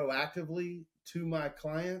that proactively to my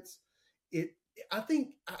clients, I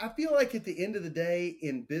feel like at the end of the day,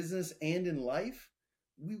 in business and in life,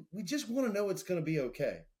 we just want to know it's going to be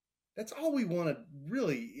okay. That's all we want to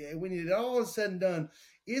really, when it all is said and done,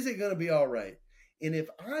 is it going to be all right? And if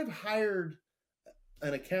I've hired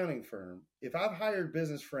an accounting firm, if I've hired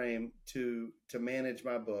Business Frame to manage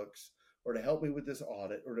my books, or to help me with this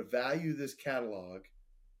audit, or to value this catalog,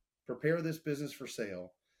 prepare this business for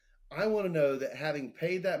sale, I want to know that having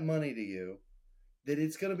paid that money to you, that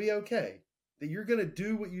it's going to be okay, that you're going to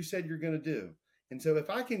do what you said you're going to do. And so if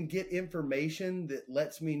I can get information that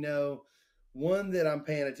lets me know, one, that I'm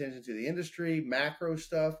paying attention to the industry, macro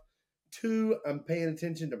stuff. Two, I'm paying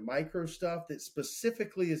attention to micro stuff that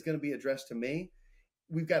specifically is going to be addressed to me.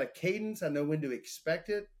 We've got a cadence. I know when to expect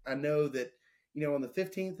it. I know that, on the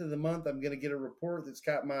 15th of the month, I'm going to get a report that's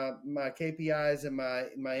got my KPIs and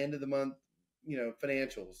my end of the month,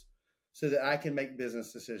 financials, so that I can make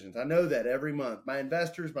business decisions. I know that every month, my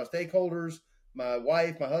investors, my stakeholders, my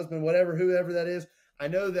wife, my husband, whoever that is, I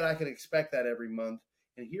know that I can expect that every month.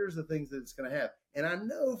 And here's the things that it's going to have. And I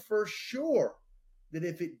know for sure that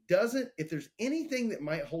if there's anything that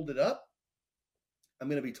might hold it up, I'm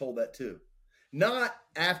going to be told that too. Not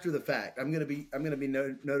after the fact. I'm going to be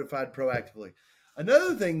notified proactively.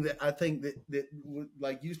 Another thing that I think that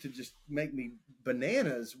like used to just make me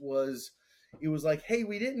bananas was, it was like, hey,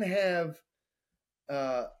 we didn't have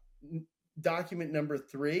document number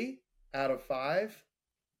 3 out of 5,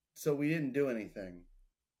 so we didn't do anything.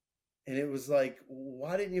 And it was like,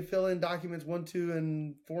 why didn't you fill in documents 1, 2,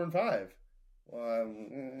 and 4, and 5? Well,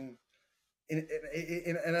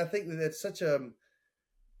 and I think that it's such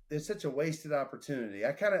a wasted opportunity.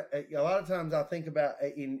 A lot of times I think about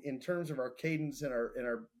in terms of our cadence and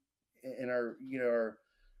our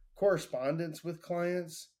correspondence with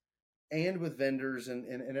clients and with vendors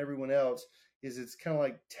and everyone else, is it's kind of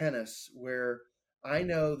like tennis, where I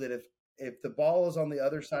know that if the ball is on the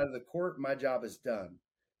other side of the court, my job is done.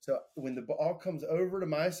 So when the ball comes over to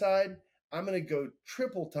my side, I'm going to go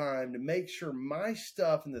triple time to make sure my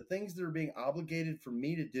stuff and the things that are being obligated for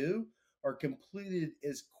me to do are completed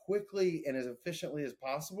as quickly and as efficiently as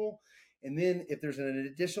possible. And then if there's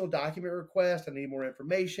an additional document request, I need more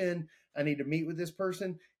information, I need to meet with this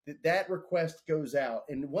person, that request goes out.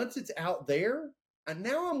 And once it's out there,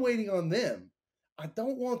 now I'm waiting on them. I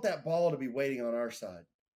don't want that ball to be waiting on our side.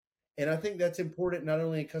 And I think that's important, not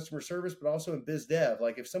only in customer service, but also in biz dev.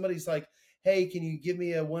 Like if somebody's like, hey, can you give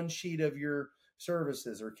me a one sheet of your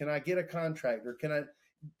services, or can I get a contract, or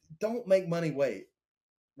don't make money wait.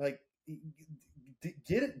 Like,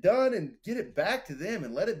 get it done and get it back to them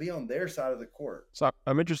and let it be on their side of the court. So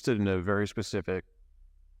I'm interested in a very specific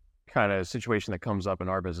kind of situation that comes up in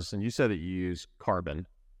our business. And you said that you use Carbon,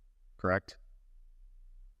 correct?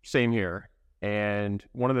 Same here. And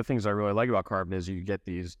one of the things I really like about Carbon is you get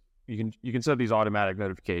these, you can set these automatic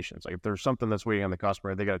notifications. Like if there's something that's waiting on the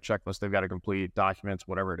customer, they got a checklist, they've got to complete, documents,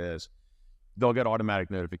 whatever it is, they'll get automatic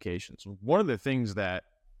notifications. One of the things that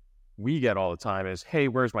we get all the time is, hey,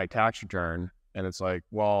 where's my tax return? And it's like,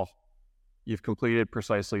 well, you've completed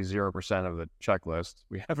precisely 0% of the checklist.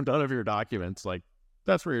 We have none of your documents. Like,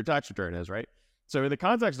 that's where your tax return is, right? So in the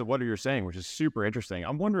context of what you're saying, which is super interesting,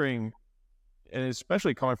 I'm wondering, and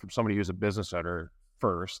especially coming from somebody who's a business owner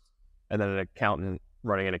first, and then an accountant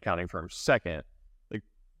running an accounting firm second, like,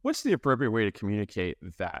 what's the appropriate way to communicate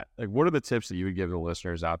that? Like, what are the tips that you would give the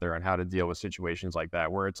listeners out there on how to deal with situations like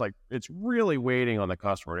that, where it's like, it's really waiting on the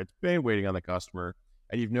customer, it's been waiting on the customer,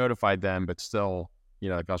 and you've notified them, but still,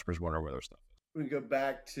 the customer's wondering where their stuff is. We can go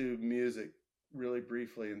back to music really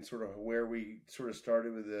briefly and sort of where we sort of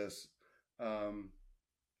started with this.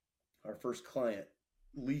 Our first client,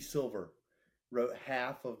 Lee Silver, wrote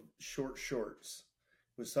half of Short Shorts.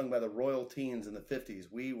 It was sung by the Royal Teens in the 50s.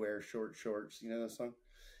 We wear short shorts. You know that song?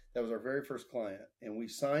 That was our very first client, and we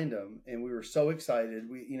signed them, and we were so excited.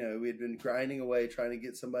 We had been grinding away trying to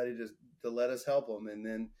get somebody to let us help them, and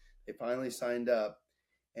then they finally signed up.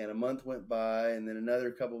 And a month went by, and then another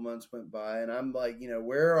couple months went by, and I'm like,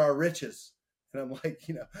 where are our riches? And I'm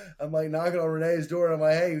like knocking on Renee's door, and I'm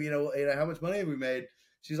like, hey, how much money have we made?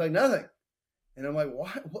 She's like, nothing. And I'm like,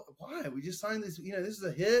 why? Why? We just signed this. This is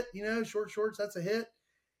a hit. Short Shorts, that's a hit.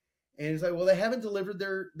 And he's like, well, they haven't delivered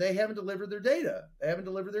their data. They haven't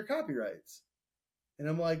delivered their copyrights. And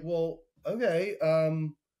I'm like, well, okay.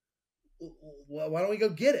 Why don't we go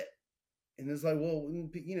get it? And it's like, well,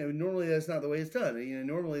 normally that's not the way it's done.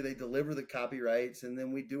 Normally they deliver the copyrights and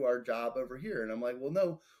then we do our job over here. And I'm like, well,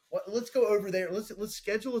 no, let's go over there. Let's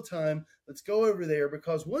schedule a time. Let's go over there,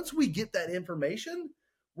 because once we get that information,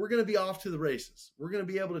 we're going to be off to the races. We're going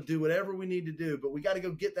to be able to do whatever we need to do, but we got to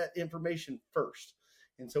go get that information first.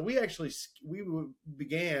 And so we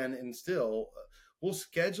began, and still we'll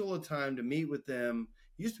schedule a time to meet with them.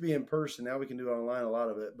 It used to be in person. Now we can do it online, a lot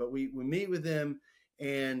of it, but we meet with them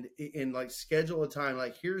and like schedule a time.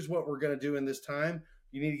 Like, here's what we're going to do in this time.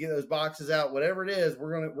 You need to get those boxes out, whatever it is,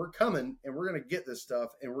 we're coming and we're going to get this stuff.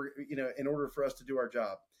 And we're, in order for us to do our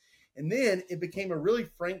job. And then it became a really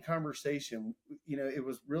frank conversation. It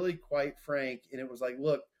was really quite frank. And it was like,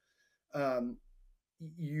 look,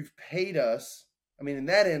 you've paid us. I mean, in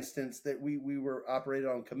that instance that we were operated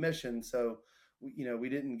on commission. So, we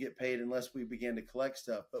didn't get paid unless we began to collect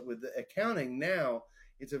stuff. But with the accounting now,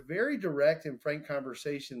 it's a very direct and frank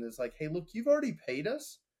conversation that's like, hey, look, you've already paid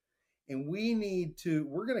us, and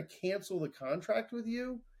we're going to cancel the contract with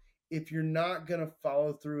you if you're not going to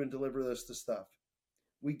follow through and deliver us the stuff.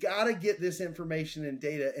 We got to get this information and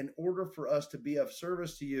data in order for us to be of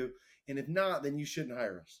service to you. And if not, then you shouldn't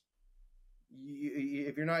hire us.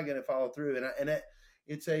 If you're not going to follow through.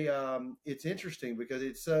 It's interesting because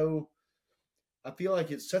I feel like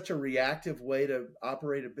it's such a reactive way to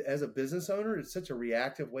operate as a business owner. It's such a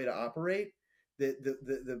reactive way to operate that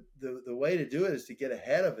the way to do it is to get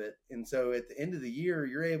ahead of it. And so at the end of the year,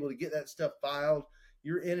 you're able to get that stuff filed.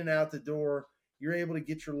 You're in and out the door. You're able to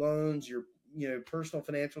get your loans, your personal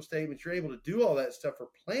financial statements. You're able to do all that stuff for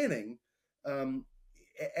planning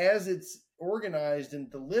as it's organized and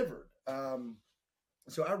delivered.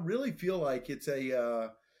 So I really feel like it's at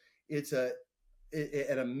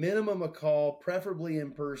a minimum a call, preferably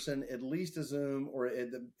in person, at least a Zoom, or at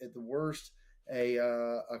the worst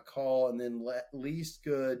a call, and then least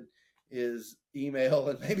good is email,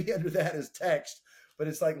 and maybe under that is text. But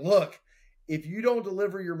it's like, look, if you don't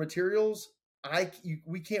deliver your materials,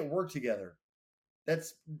 we can't work together.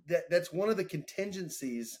 That's one of the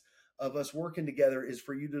contingencies of us working together, is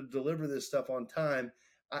for you to deliver this stuff on time.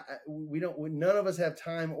 None of us have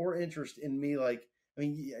time or interest in me. Like, I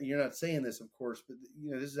mean, you're not saying this, of course, but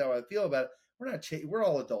this is how I feel about it. We're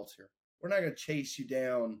all adults here. We're not going to chase you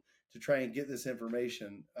down to try and get this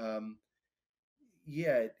information.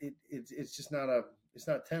 It's just it's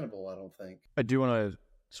not tenable, I don't think. I do want to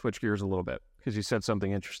switch gears a little bit, because you said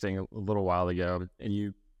something interesting a little while ago, and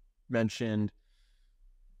you mentioned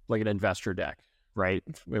like an investor deck, right?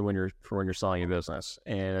 When you're selling a business,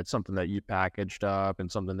 and it's something that you packaged up and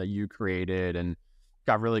something that you created and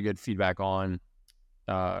got really good feedback on.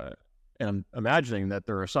 And I'm imagining that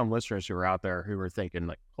there are some listeners who are out there who are thinking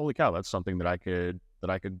like, holy cow, that's something that I could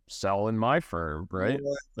sell in my firm, right?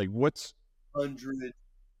 Like, what's 100%.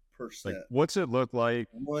 Like, what's it look like?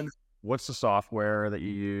 What's the software that you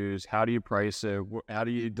use? How do you price it? How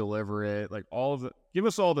do you deliver it? Like, give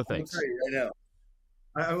us all the things.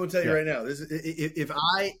 I will tell you right now. This is, if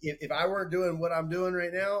I weren't doing what I'm doing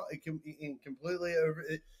right now, it can completely over.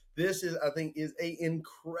 This is, I think, is a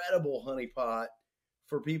incredible honeypot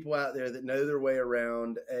for people out there that know their way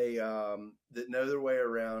around a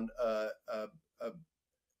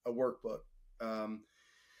workbook.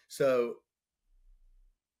 So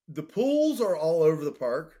the pools are all over the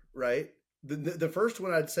park, right? The first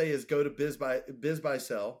one I'd say is go to Biz by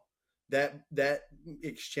Sell. that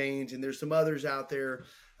exchange, and there's some others out there.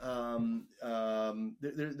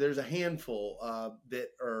 There's a handful that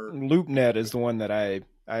are. LoopNet is the one that I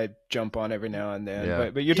jump on every now and then. Yeah.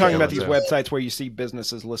 But you're talking about these Yeah. websites where you see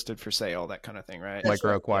businesses listed for sale, that kind of thing, right?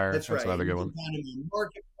 Microacquire. That's right. Another good one. You can find them on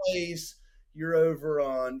Marketplace. You're over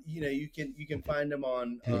on, you can find them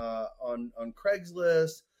on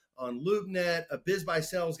Craigslist, on LoopNet. A Biz by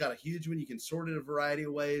Sell's got a huge one. You can sort it a variety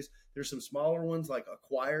of ways. There's some smaller ones like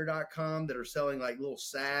acquire.com that are selling like little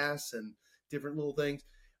SaaS and different little things.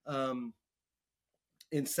 And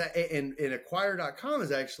acquire.com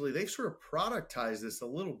is actually, they've sort of productized this a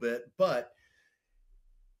little bit, but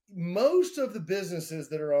most of the businesses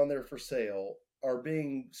that are on there for sale are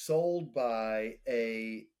being sold by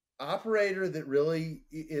a operator that really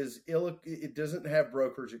is it doesn't have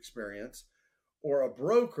brokerage experience, or a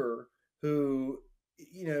broker who,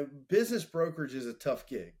 business brokerage is a tough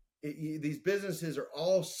gig. These businesses are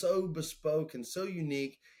all so bespoke and so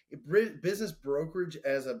unique. Business brokerage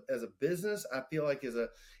as a business, I feel like is a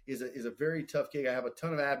very tough gig. I have a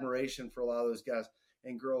ton of admiration for a lot of those guys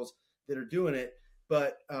and girls that are doing it.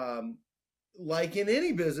 But like in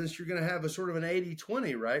any business, you're going to have a sort of an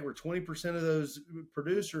 80-20, right? Where 20% of those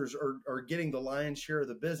producers are getting the lion's share of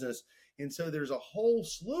the business. And so there's a whole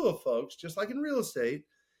slew of folks, just like in real estate,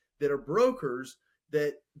 that are brokers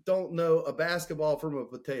that don't know a basketball from a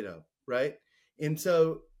potato, right? And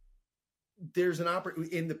so there's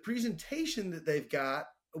in the presentation that they've got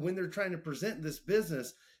when they're trying to present this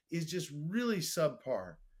business is just really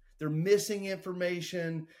subpar. They're missing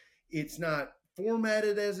information. It's not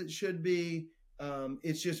formatted as it should be.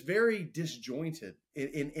 It's just very disjointed.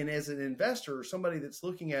 And as an investor or somebody that's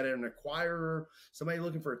looking at it, an acquirer, somebody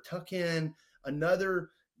looking for a tuck-in,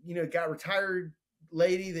 another, got retired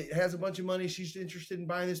lady that has a bunch of money, she's interested in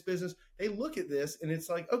buying this business. They look at this and it's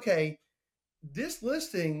like, okay, this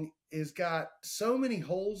listing has got so many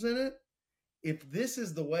holes in it. If this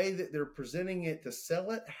is the way that they're presenting it to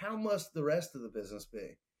sell it, how must the rest of the business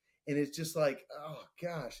be? And it's just like, oh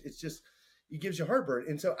gosh, it gives you heartburn.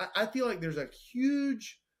 And so I feel like there's a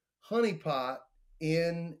huge honeypot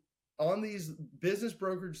on these business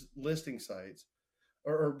brokerage listing sites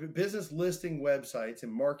or business listing websites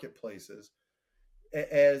and marketplaces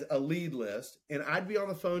as a lead list. And I'd be on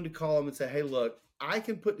the phone to call them and say, hey, look, I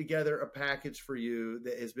can put together a package for you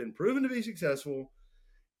that has been proven to be successful.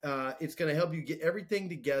 It's going to help you get everything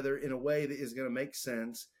together in a way that is going to make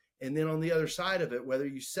sense. And then on the other side of it, whether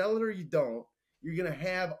you sell it or you don't, you're going to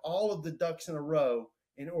have all of the ducks in a row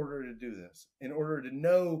in order to do this, in order to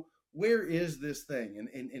know where is this thing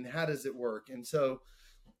and how does it work. And so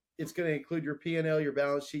it's going to include your P&L, your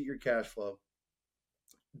balance sheet, your cash flow.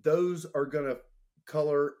 Those are going to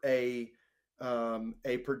color a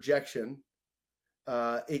projection.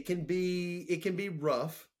 It can be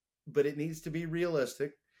rough, but it needs to be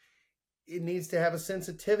realistic. It needs to have a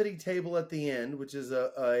sensitivity table at the end, which is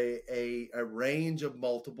a range of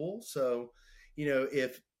multiples. So,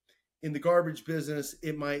 if in the garbage business,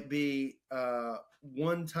 it might be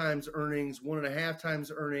 1 times earnings, 1.5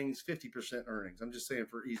 times earnings, 50% earnings. I'm just saying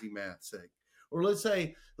for easy math's sake. Or let's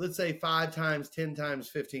say 5 times, 10 times,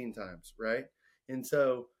 15 times, right? And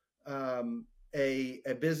so a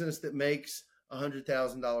business that makes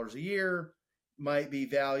 $100,000 a year might be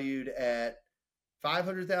valued at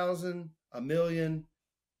 500,000, $1 million,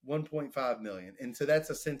 1.5 million. And so that's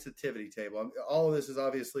a sensitivity table. All of this is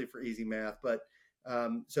obviously for easy math, but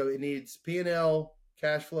so it needs P&L,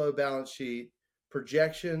 cash flow, balance sheet,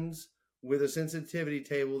 projections with a sensitivity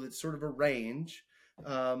table that's sort of a range.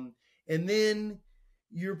 And then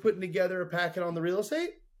you're putting together a packet on the real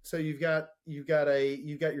estate. So you've got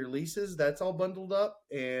your leases, that's all bundled up,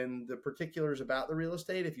 and the particulars about the real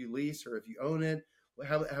estate, if you lease or if you own it,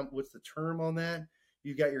 what's the term on that?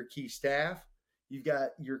 You've got your key staff, you've got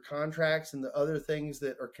your contracts and the other things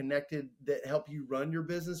that are connected that help you run your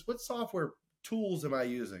business. What software tools am I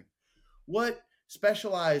using? What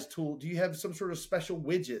specialized tool? Do you have some sort of special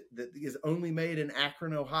widget that is only made in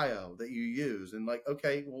Akron, Ohio that you use? And like,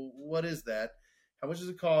 okay, well, what is that? How much does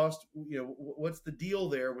it cost? What's the deal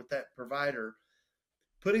there with that provider?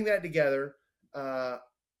 Putting that together, a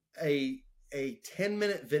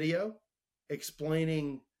 10-minute video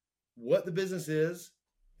explaining what the business is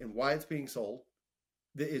and why it's being sold.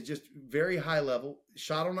 That is just very high level,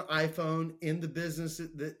 shot on an iPhone in the business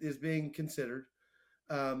that is being considered.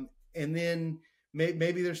 And then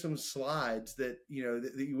maybe there's some slides that,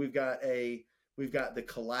 we've got the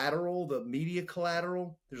collateral, the media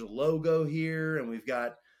collateral. There's a logo here, and we've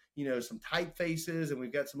got, some typefaces, and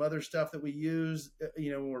we've got some other stuff that we use,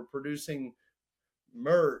 when we're producing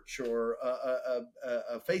merch or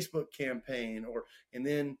a Facebook campaign, and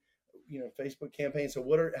then Facebook campaign. So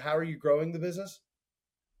how are you growing the business?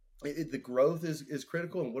 The growth is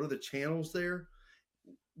critical. And what are the channels there?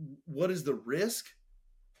 What is the risk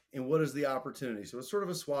and what is the opportunity? So it's sort of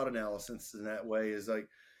a SWOT analysis in that way, is like,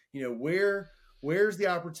 where's the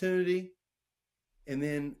opportunity? And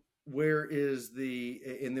then where's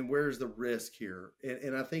the risk here?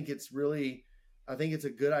 And I think it's a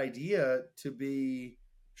good idea to be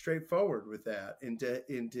straightforward with that, and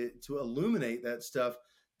to illuminate that stuff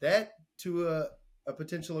that to a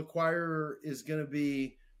potential acquirer is going to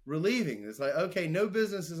be relieving. It's like, okay, no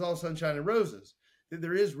business is all sunshine and roses.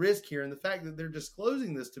 There is risk here, and the fact that they're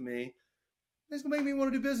disclosing this to me is going to make me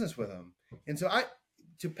want to do business with them. And so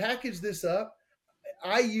to package this up,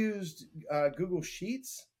 I used Google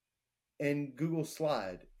Sheets and Google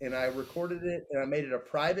Slide, and I recorded it, and I made it a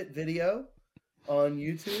private video on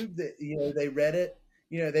YouTube that, they read it,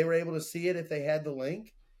 they were able to see it if they had the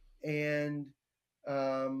link, and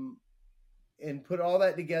put all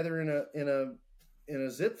that together in a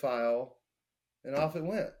zip file, and off it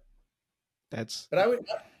went. But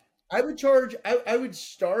I would charge, I would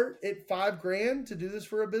start at $5,000 to do this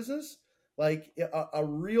for a business, like a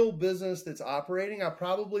real business that's operating. I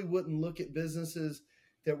probably wouldn't look at businesses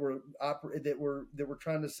that were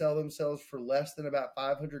trying to sell themselves for less than about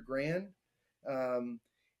 $500,000.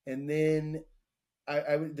 And then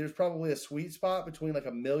there's probably a sweet spot between like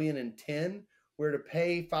 $1 million and 10, where to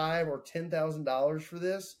pay $5,000 or $10,000 for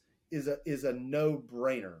this is a no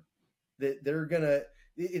brainer. That they're gonna.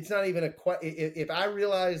 It's not even if I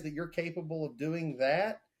realize that you're capable of doing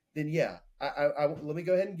that, then yeah, I let me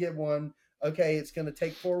go ahead and get one. Okay, it's going to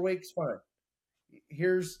take 4 weeks. Fine.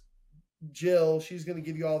 Here's Jill. She's going to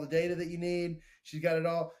give you all the data that you need. She's got it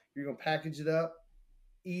all. You're going to package it up.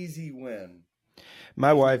 Easy win.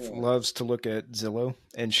 My wife loves to look at Zillow,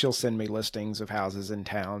 and she'll send me listings of houses in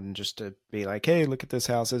town just to be like, hey, look at this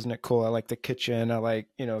house. Isn't it cool? I like the kitchen. I like,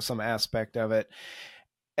 some aspect of it.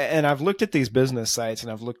 And I've looked at these business sites,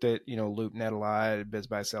 and I've looked at, LoopNet a lot, Biz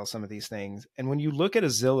Buy Sell, some of these things. And when you look at a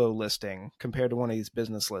Zillow listing compared to one of these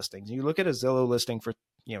business listings, you look at a Zillow listing for,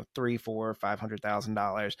 $300,000, $400,000,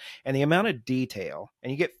 $500,000, and the amount of detail,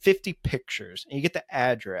 and you get 50 pictures, and you get the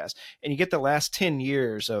address, and you get the last 10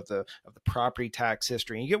 years of the property tax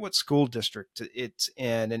history, and you get what school district it's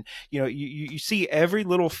in, and you see every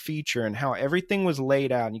little feature and how everything was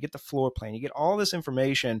laid out, and you get the floor plan, you get all this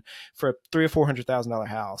information for a $300,000 or $400,000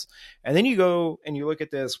 house, and then you go and you look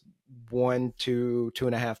at this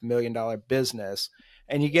 $2.5 million business.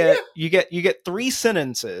 And you get 3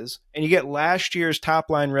 sentences, and you get last year's top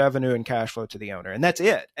line revenue and cash flow to the owner, and that's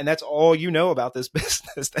it. And that's all you know about this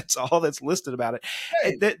business. That's all that's listed about it.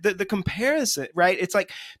 Right. The comparison, right? It's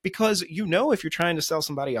like, because if you're trying to sell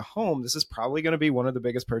somebody a home, this is probably going to be one of the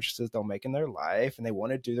biggest purchases they'll make in their life, and they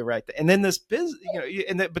want to do the right thing. And then this business,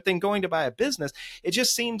 but then going to buy a business, it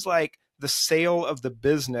just seems like the sale of the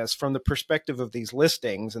business from the perspective of these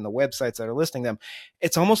listings and the websites that are listing them,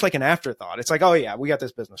 it's almost like an afterthought. It's like, oh yeah, we got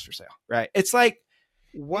this business for sale, right? It's like,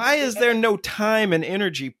 why is there no time and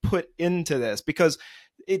energy put into this? Because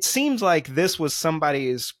it seems like this was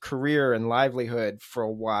somebody's career and livelihood for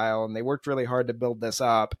a while, and they worked really hard to build this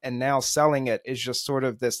up, and now selling it is just sort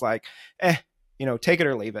of this like, take it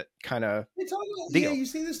or leave it kind of deal. Yeah, you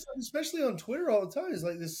see this stuff, especially on Twitter all the time. It's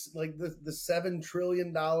like this, like the $7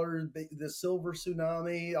 trillion, the silver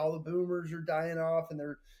tsunami. All the boomers are dying off, and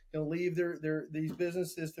they're going to leave these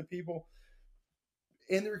businesses to people,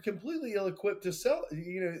 and they're completely ill-equipped to sell.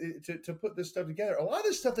 To put this stuff together. A lot of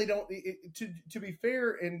this stuff they don't. To be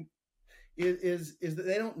fair, and is that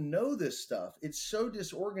they don't know this stuff. It's so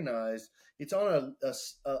disorganized. It's on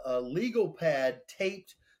a legal pad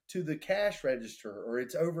taped to the cash register, or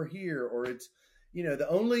it's over here, or it's, the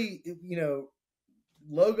only,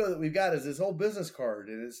 logo that we've got is this whole business card,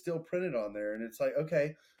 and it's still printed on there. And it's like,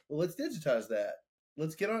 okay, well, let's digitize that.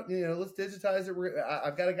 Let's get on, let's digitize it.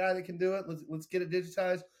 I've got a guy that can do it. Let's get it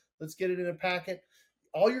digitized. Let's get it in a packet.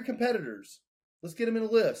 All your competitors, let's get them in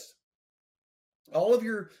a list. All of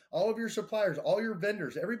your suppliers, all your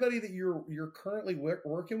vendors, everybody that you're currently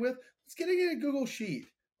working with, let's get it in a Google Sheet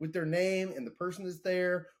with their name and the person that's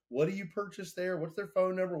there. What do you purchase there? What's their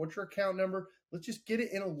phone number? What's your account number? Let's just get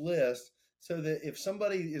it in a list, so that if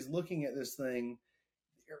somebody is looking at this thing,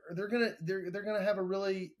 they're gonna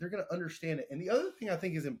understand it. And the other thing I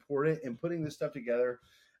think is important in putting this stuff together,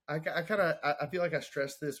 I feel like I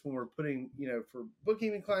stress this when we're putting, for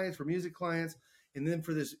bookkeeping clients, for music clients, and then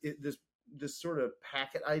for this sort of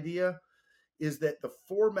packet idea, is that the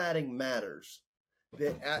formatting matters.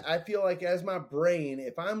 That I feel like, as my brain,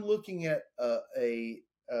 if I'm looking at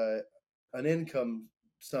an income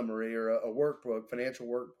summary or a workbook, financial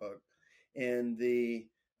workbook, and the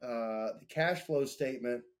the cash flow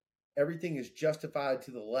statement, everything is justified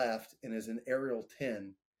to the left and is an Arial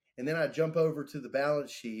 10. And then I jump over to the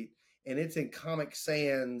balance sheet and it's in Comic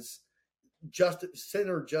Sans,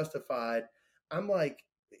 center justified. I'm like,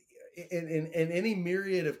 in any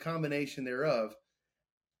myriad of combination thereof,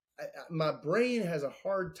 my brain has a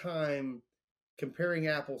hard time comparing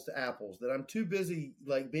apples to apples, that I'm too busy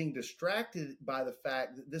like being distracted by the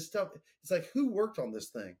fact that this stuff, it's like, who worked on this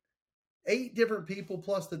thing? 8 different people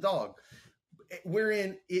plus the dog.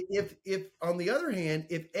 Wherein if on the other hand,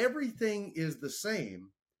 if everything is the same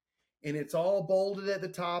and it's all bolded at the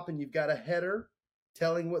top and you've got a header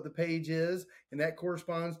telling what the page is, and that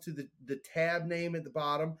corresponds to the tab name at the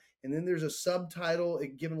bottom, and then there's a subtitle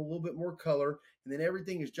given a little bit more color, and then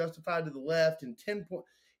everything is justified to the left and 10 point.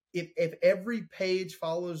 If every page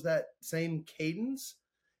follows that same cadence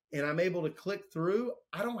and I'm able to click through,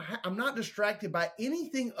 I'm not distracted by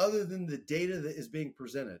anything other than the data that is being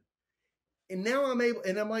presented. And now I'm able,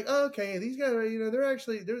 and I'm like, oh, okay, these guys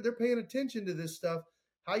are, they're paying attention to this stuff.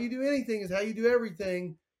 How you do anything is how you do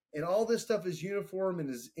everything. And all this stuff is uniform and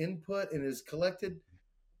is input and is collected.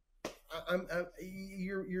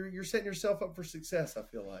 You're setting yourself up for success, I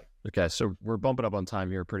feel like. Okay, so we're bumping up on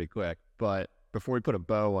time here pretty quick, but before we put a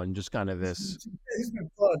bow on just kind of this, it's been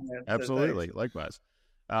fun, man. Absolutely, so likewise.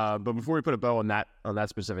 But before we put a bow on that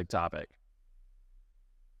specific topic,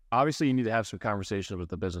 obviously you need to have some conversation with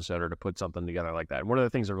the business owner to put something together like that. And one of the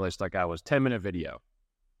things that really stuck out was 10-minute video.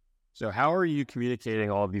 So how are you communicating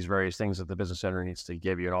all of these various things that the business owner needs to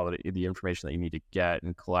give you and all the information that you need to get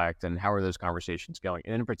and collect, and how are those conversations going?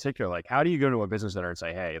 And in particular, like, how do you go to a business owner and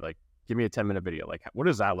say, hey, like, give me a 10-minute video? Like, what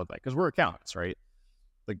does that look like? Because we're accountants, right?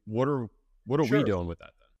 Like, what are Sure. we doing with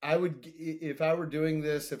that then? I would, if I were doing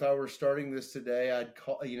this, if I were starting this today, I'd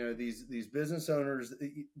call, these business owners,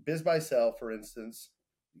 Biz by Sell, for instance,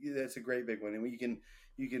 that's a great big one. And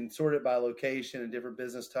you can sort it by location and different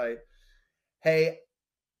business type. Hey,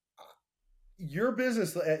 your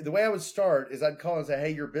business, the way I would start is I'd call and say,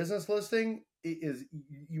 hey, your business listing is,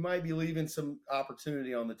 you might be leaving some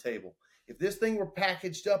opportunity on the table. If this thing were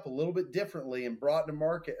packaged up a little bit differently and brought to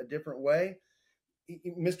market a different way,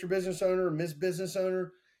 Mr. Business Owner, Ms. Business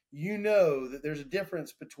Owner, you know that there's a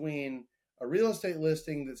difference between a real estate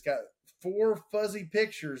listing that's got 4 fuzzy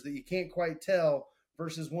pictures that you can't quite tell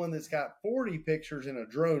versus one that's got 40 pictures in a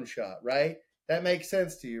drone shot, right? That makes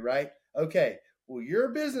sense to you, right? Okay. Well, your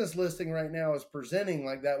business listing right now is presenting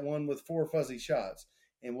like that one with 4 fuzzy shots.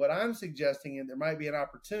 And what I'm suggesting is there might be an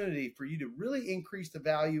opportunity for you to really increase the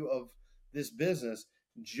value of this business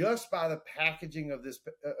just by the packaging of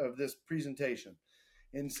this presentation.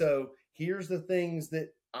 And so here's the things that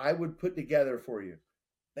I would put together for you.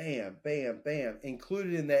 Bam, bam, bam.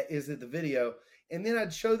 Included in that is the video. And then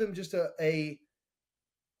I'd show them just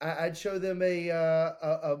I'd show them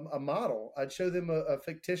a model. I'd show them a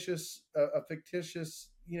fictitious,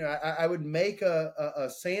 I would make a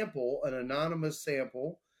sample, an anonymous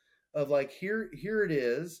sample of like, here it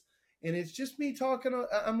is. And it's just me talking,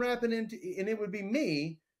 I'm wrapping into, and it would be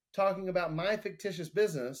me talking about my fictitious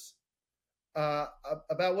business,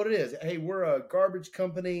 about what it is. Hey, we're a garbage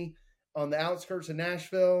company on the outskirts of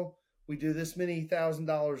Nashville. We do this many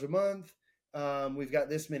 $1,000s a month. We've got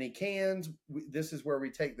this many cans. This is where we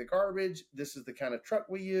take the garbage. This is the kind of truck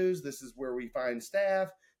we use. This is where we find staff.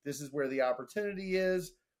 This is where the opportunity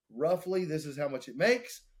is. Roughly, this is how much it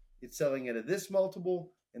makes. It's selling at this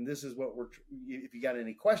multiple. And this is what if you got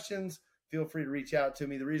any questions, feel free to reach out to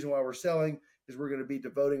me. The reason why we're selling is we're going to be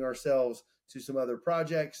devoting ourselves to some other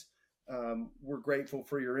projects. We're grateful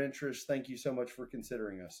for your interest. Thank you so much for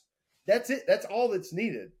considering us. That's it. That's all that's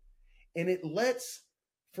needed. And it lets,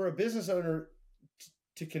 for a business owner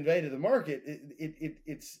to convey to the market,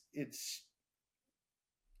 it's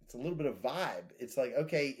a little bit of vibe. It's like,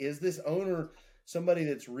 okay, is this owner somebody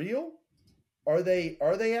that's real? Are they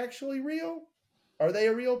actually real? Are they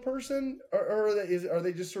a real person, or are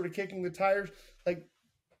they just sort of kicking the tires? Like,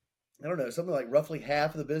 I don't know, something like roughly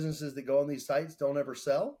half of the businesses that go on these sites don't ever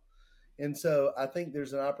sell. And so I think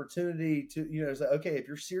there's an opportunity to, say, okay, if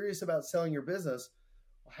you're serious about selling your business,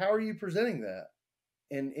 how are you presenting that?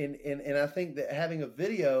 And I think that having a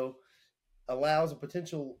video allows a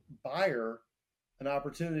potential buyer an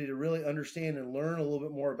opportunity to really understand and learn a little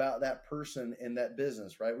bit more about that person and that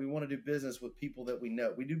business, right? We want to do business with people that we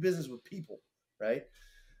know. We do business with people, right?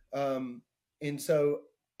 And so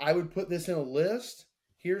I would put this in a list.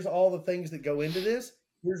 Here's all the things that go into this.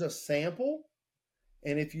 Here's a sample.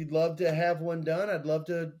 And if you'd love to have one done, I'd love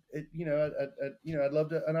to, I'd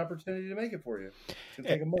love an opportunity to make it for you. It's going to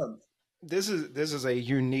take a month. This is a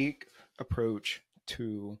unique approach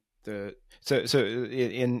to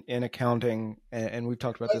in accounting, and we've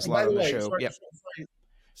talked about this a lot By the on the way,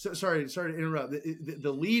 show. sorry to interrupt.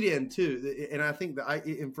 The lead in too, and I think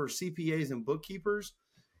and for CPAs and bookkeepers,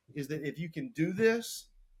 is that if you can do this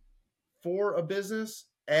for a business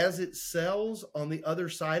as it sells, on the other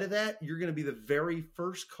side of that, you're going to be the very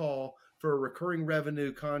first call for a recurring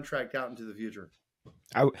revenue contract out into the future.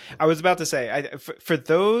 I was about to say, for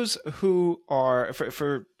those who are,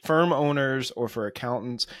 for firm owners or for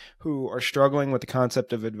accountants who are struggling with the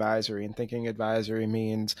concept of advisory and thinking advisory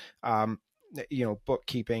means,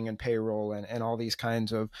 bookkeeping and payroll and all these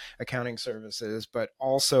kinds of accounting services, but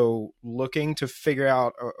also looking to figure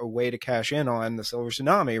out a way to cash in on the silver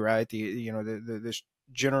tsunami, right? This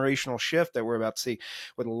generational shift that we're about to see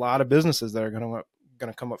with a lot of businesses that are going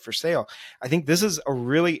to come up for sale. I think this is a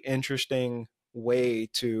really interesting way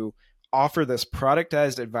to offer this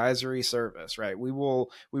productized advisory service, right? We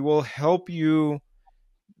will help you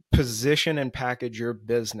position and package your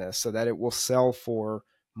business so that it will sell for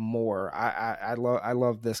more. I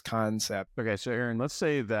love this concept. Okay, so Aaron, let's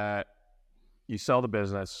say that you sell the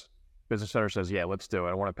business owner says, yeah, let's do it,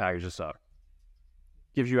 I want to package this up,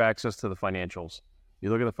 gives you access to the financials. You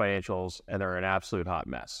look at the financials and they're an absolute hot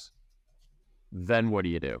mess. Then what do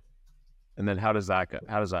you do? And then how does that go?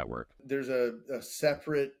 How does that work? There's a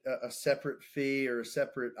separate fee or a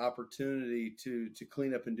separate opportunity to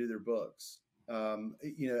clean up and do their books.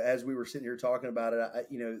 As we were sitting here talking about it,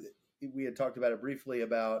 we had talked about it briefly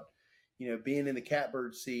about, being in the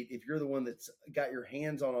catbird seat. If you're the one that's got your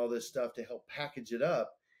hands on all this stuff to help package it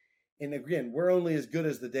up, and again, we're only as good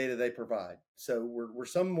as the data they provide. So we're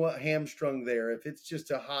somewhat hamstrung there. If it's just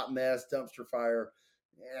a hot mess, dumpster fire,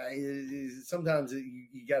 sometimes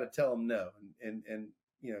you got to tell them no, and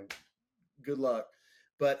good luck.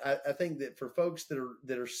 But I think that for folks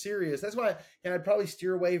that are serious, that's why I'd probably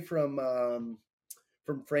steer away from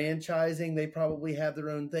franchising. They probably have their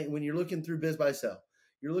own thing. When you're looking through biz by sell,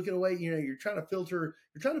 you're looking away. You're trying to filter.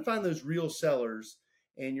 You're trying to find those real sellers,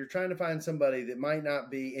 and you're trying to find somebody that might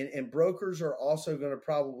not be. And brokers are also going to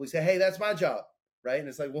probably say, "Hey, that's my job," right? And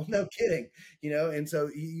it's like, well, no kidding, And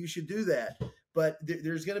so you should do that. But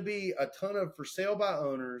there's going to be a ton of for sale by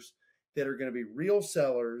owners that are going to be real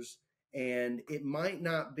sellers, and it might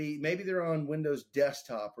not be. Maybe they're on Windows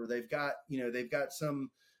desktop, or they've got some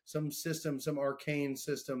system, some arcane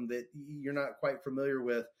system that you're not quite familiar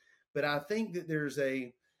with. But I think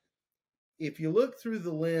that if you look through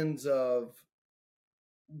the lens of,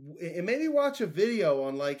 and maybe watch a video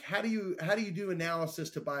on like how do you do analysis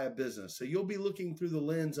to buy a business. So you'll be looking through the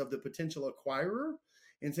lens of the potential acquirer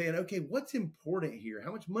and saying, okay, what's important here?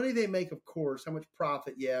 How much money they make, of course, how much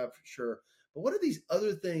profit, yeah, for sure. But what are these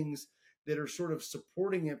other things that are sort of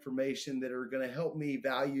supporting information that are going to help me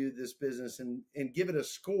value this business and give it a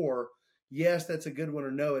score? Yes, that's a good one,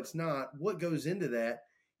 or no, it's not. What goes into that?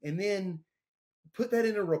 And then put that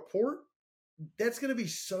in a report. That's going to be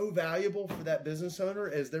so valuable for that business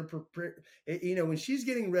owner as they're prepared. When she's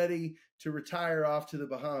getting ready to retire off to the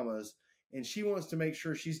Bahamas and she wants to make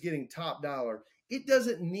sure she's getting top dollar, it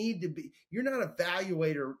doesn't need to be, you're not a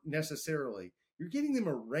valuator necessarily. You're giving them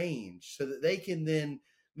a range so that they can then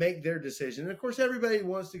make their decision. And of course, everybody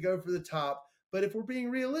wants to go for the top, but if we're being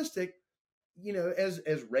realistic,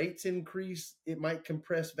 as rates increase, it might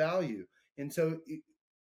compress value. And so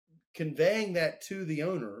conveying that to the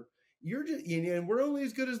owner, and we're only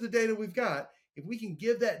as good as the data we've got. If we can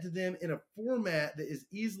give that to them in a format that is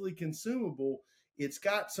easily consumable, it's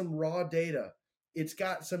got some raw data. It's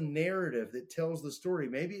got some narrative that tells the story.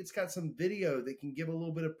 Maybe it's got some video that can give a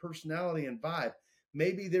little bit of personality and vibe.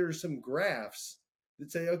 Maybe there's some graphs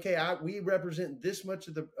that say, okay, we represent this much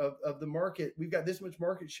of the market. We've got this much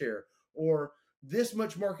market share, or this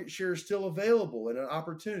much market share is still available and an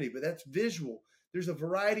opportunity, but that's visual. There's a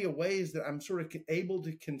variety of ways that I'm sort of able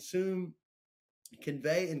to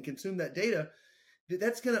convey and consume that data.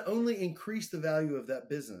 That's going to only increase the value of that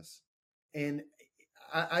business. And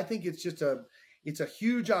I think it's just it's a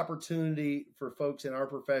huge opportunity for folks in our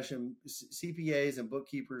profession, CPAs and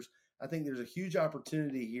bookkeepers. I think there's a huge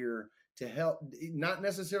opportunity here to help, not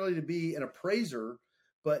necessarily to be an appraiser,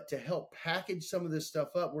 but to help package some of this stuff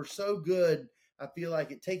up. We're so good, I feel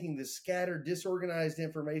like, at taking the scattered, disorganized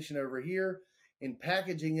information over here and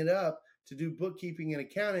packaging it up to do bookkeeping and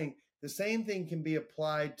accounting. The same thing can be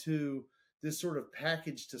applied to this sort of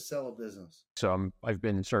package to sell a business. So I've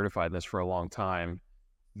been certified in this for a long time.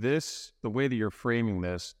 The way that you're framing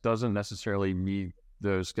this doesn't necessarily meet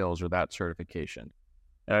those skills or that certification.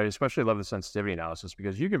 And I especially love the sensitivity analysis,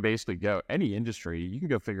 because you can basically go, any industry, you can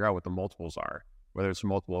go figure out what the multiples are, whether it's a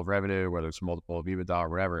multiple of revenue, whether it's a multiple of EBITDA or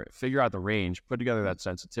whatever, figure out the range, put together that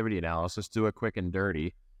sensitivity analysis, do it quick and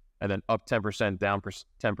dirty, and then up 10%, down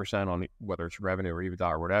 10% on whether it's revenue or EBITDA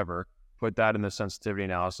or whatever. Put that in the sensitivity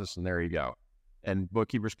analysis, and there you go. And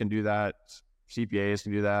bookkeepers can do that. CPAs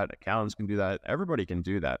can do that. Accountants can do that. Everybody can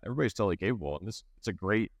do that. Everybody's totally capable. And it's a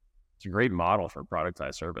great model for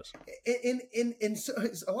productized service. And so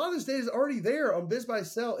a lot of this data is already there on Biz by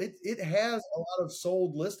Sell. It has a lot of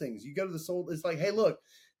sold listings. You go to the sold, it's like, hey, look,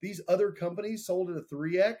 these other companies sold at a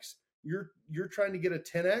 3x. You're trying to get a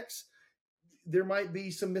 10x. There might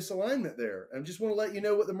be some misalignment there. I just want to let you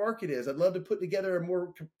know what the market is. I'd love to put together a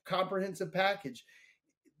more comprehensive package.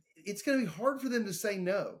 It's going to be hard for them to say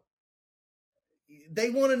no. They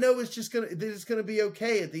want to know it's going to be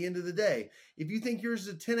okay at the end of the day. If you think yours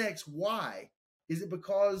is a 10x, why? Is it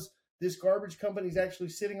because this garbage company is actually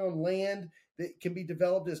sitting on land that can be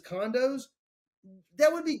developed as condos?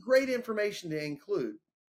 That would be great information to include,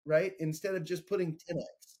 right? Instead of just putting 10x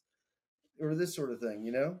or this sort of thing,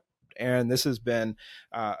 you know? Aaron, this has been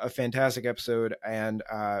a fantastic episode, and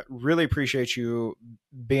really appreciate you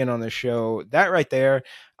being on the show. That right there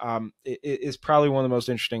is probably one of the most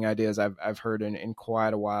interesting ideas I've heard in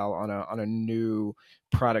quite a while on a new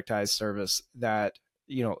productized service. That,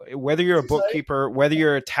 you know, whether you're a bookkeeper, whether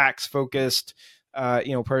you're a tax focused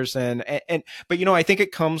person, but you know, I think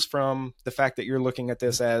it comes from the fact that you're looking at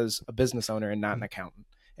this as a business owner and not an accountant,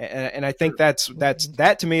 and I think that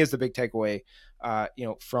to me is the big takeaway.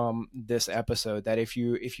 From this episode, that if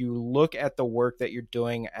you look at the work that you're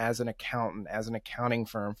doing as an accountant, as an accounting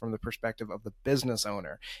firm, from the perspective of the business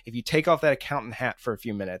owner, if you take off that accountant hat for a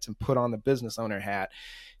few minutes and put on the business owner hat,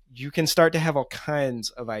 you can start to have all kinds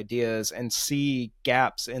of ideas and see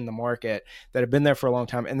gaps in the market that have been there for a long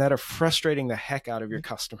time and that are frustrating the heck out of your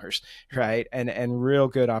customers, right? And real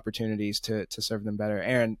good opportunities to serve them better.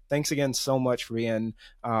 Aaron, thanks again so much for being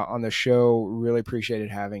on the show. Really appreciated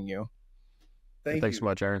having you. Thanks so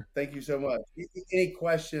much, Aaron. Thank you so much. Any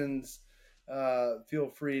questions, feel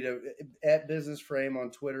free to, at Business Frame on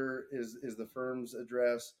Twitter is the firm's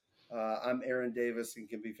address. I'm Aaron Davis and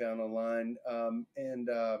can be found online.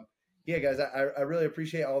 Yeah, guys, I really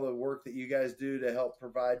appreciate all the work that you guys do to help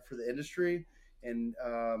provide for the industry. And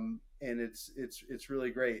it's really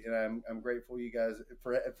great. And I'm grateful you guys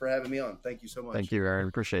for having me on. Thank you so much. Thank you, Aaron.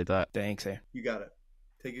 Appreciate that. Thanks. You got it.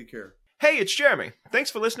 Take good care. Hey, it's Jeremy. Thanks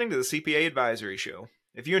for listening to the CPA Advisory Show.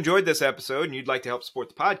 If you enjoyed this episode and you'd like to help support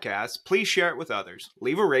the podcast, please share it with others,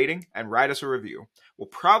 leave a rating, and write us a review. We'll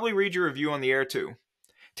probably read your review on the air too.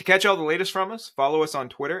 To catch all the latest from us, follow us on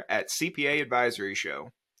Twitter at CPA Advisory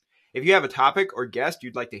Show. If you have a topic or guest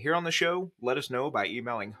you'd like to hear on the show, let us know by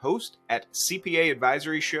emailing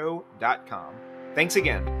host@cpaadvisoryshow.com. Thanks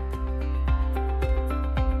again.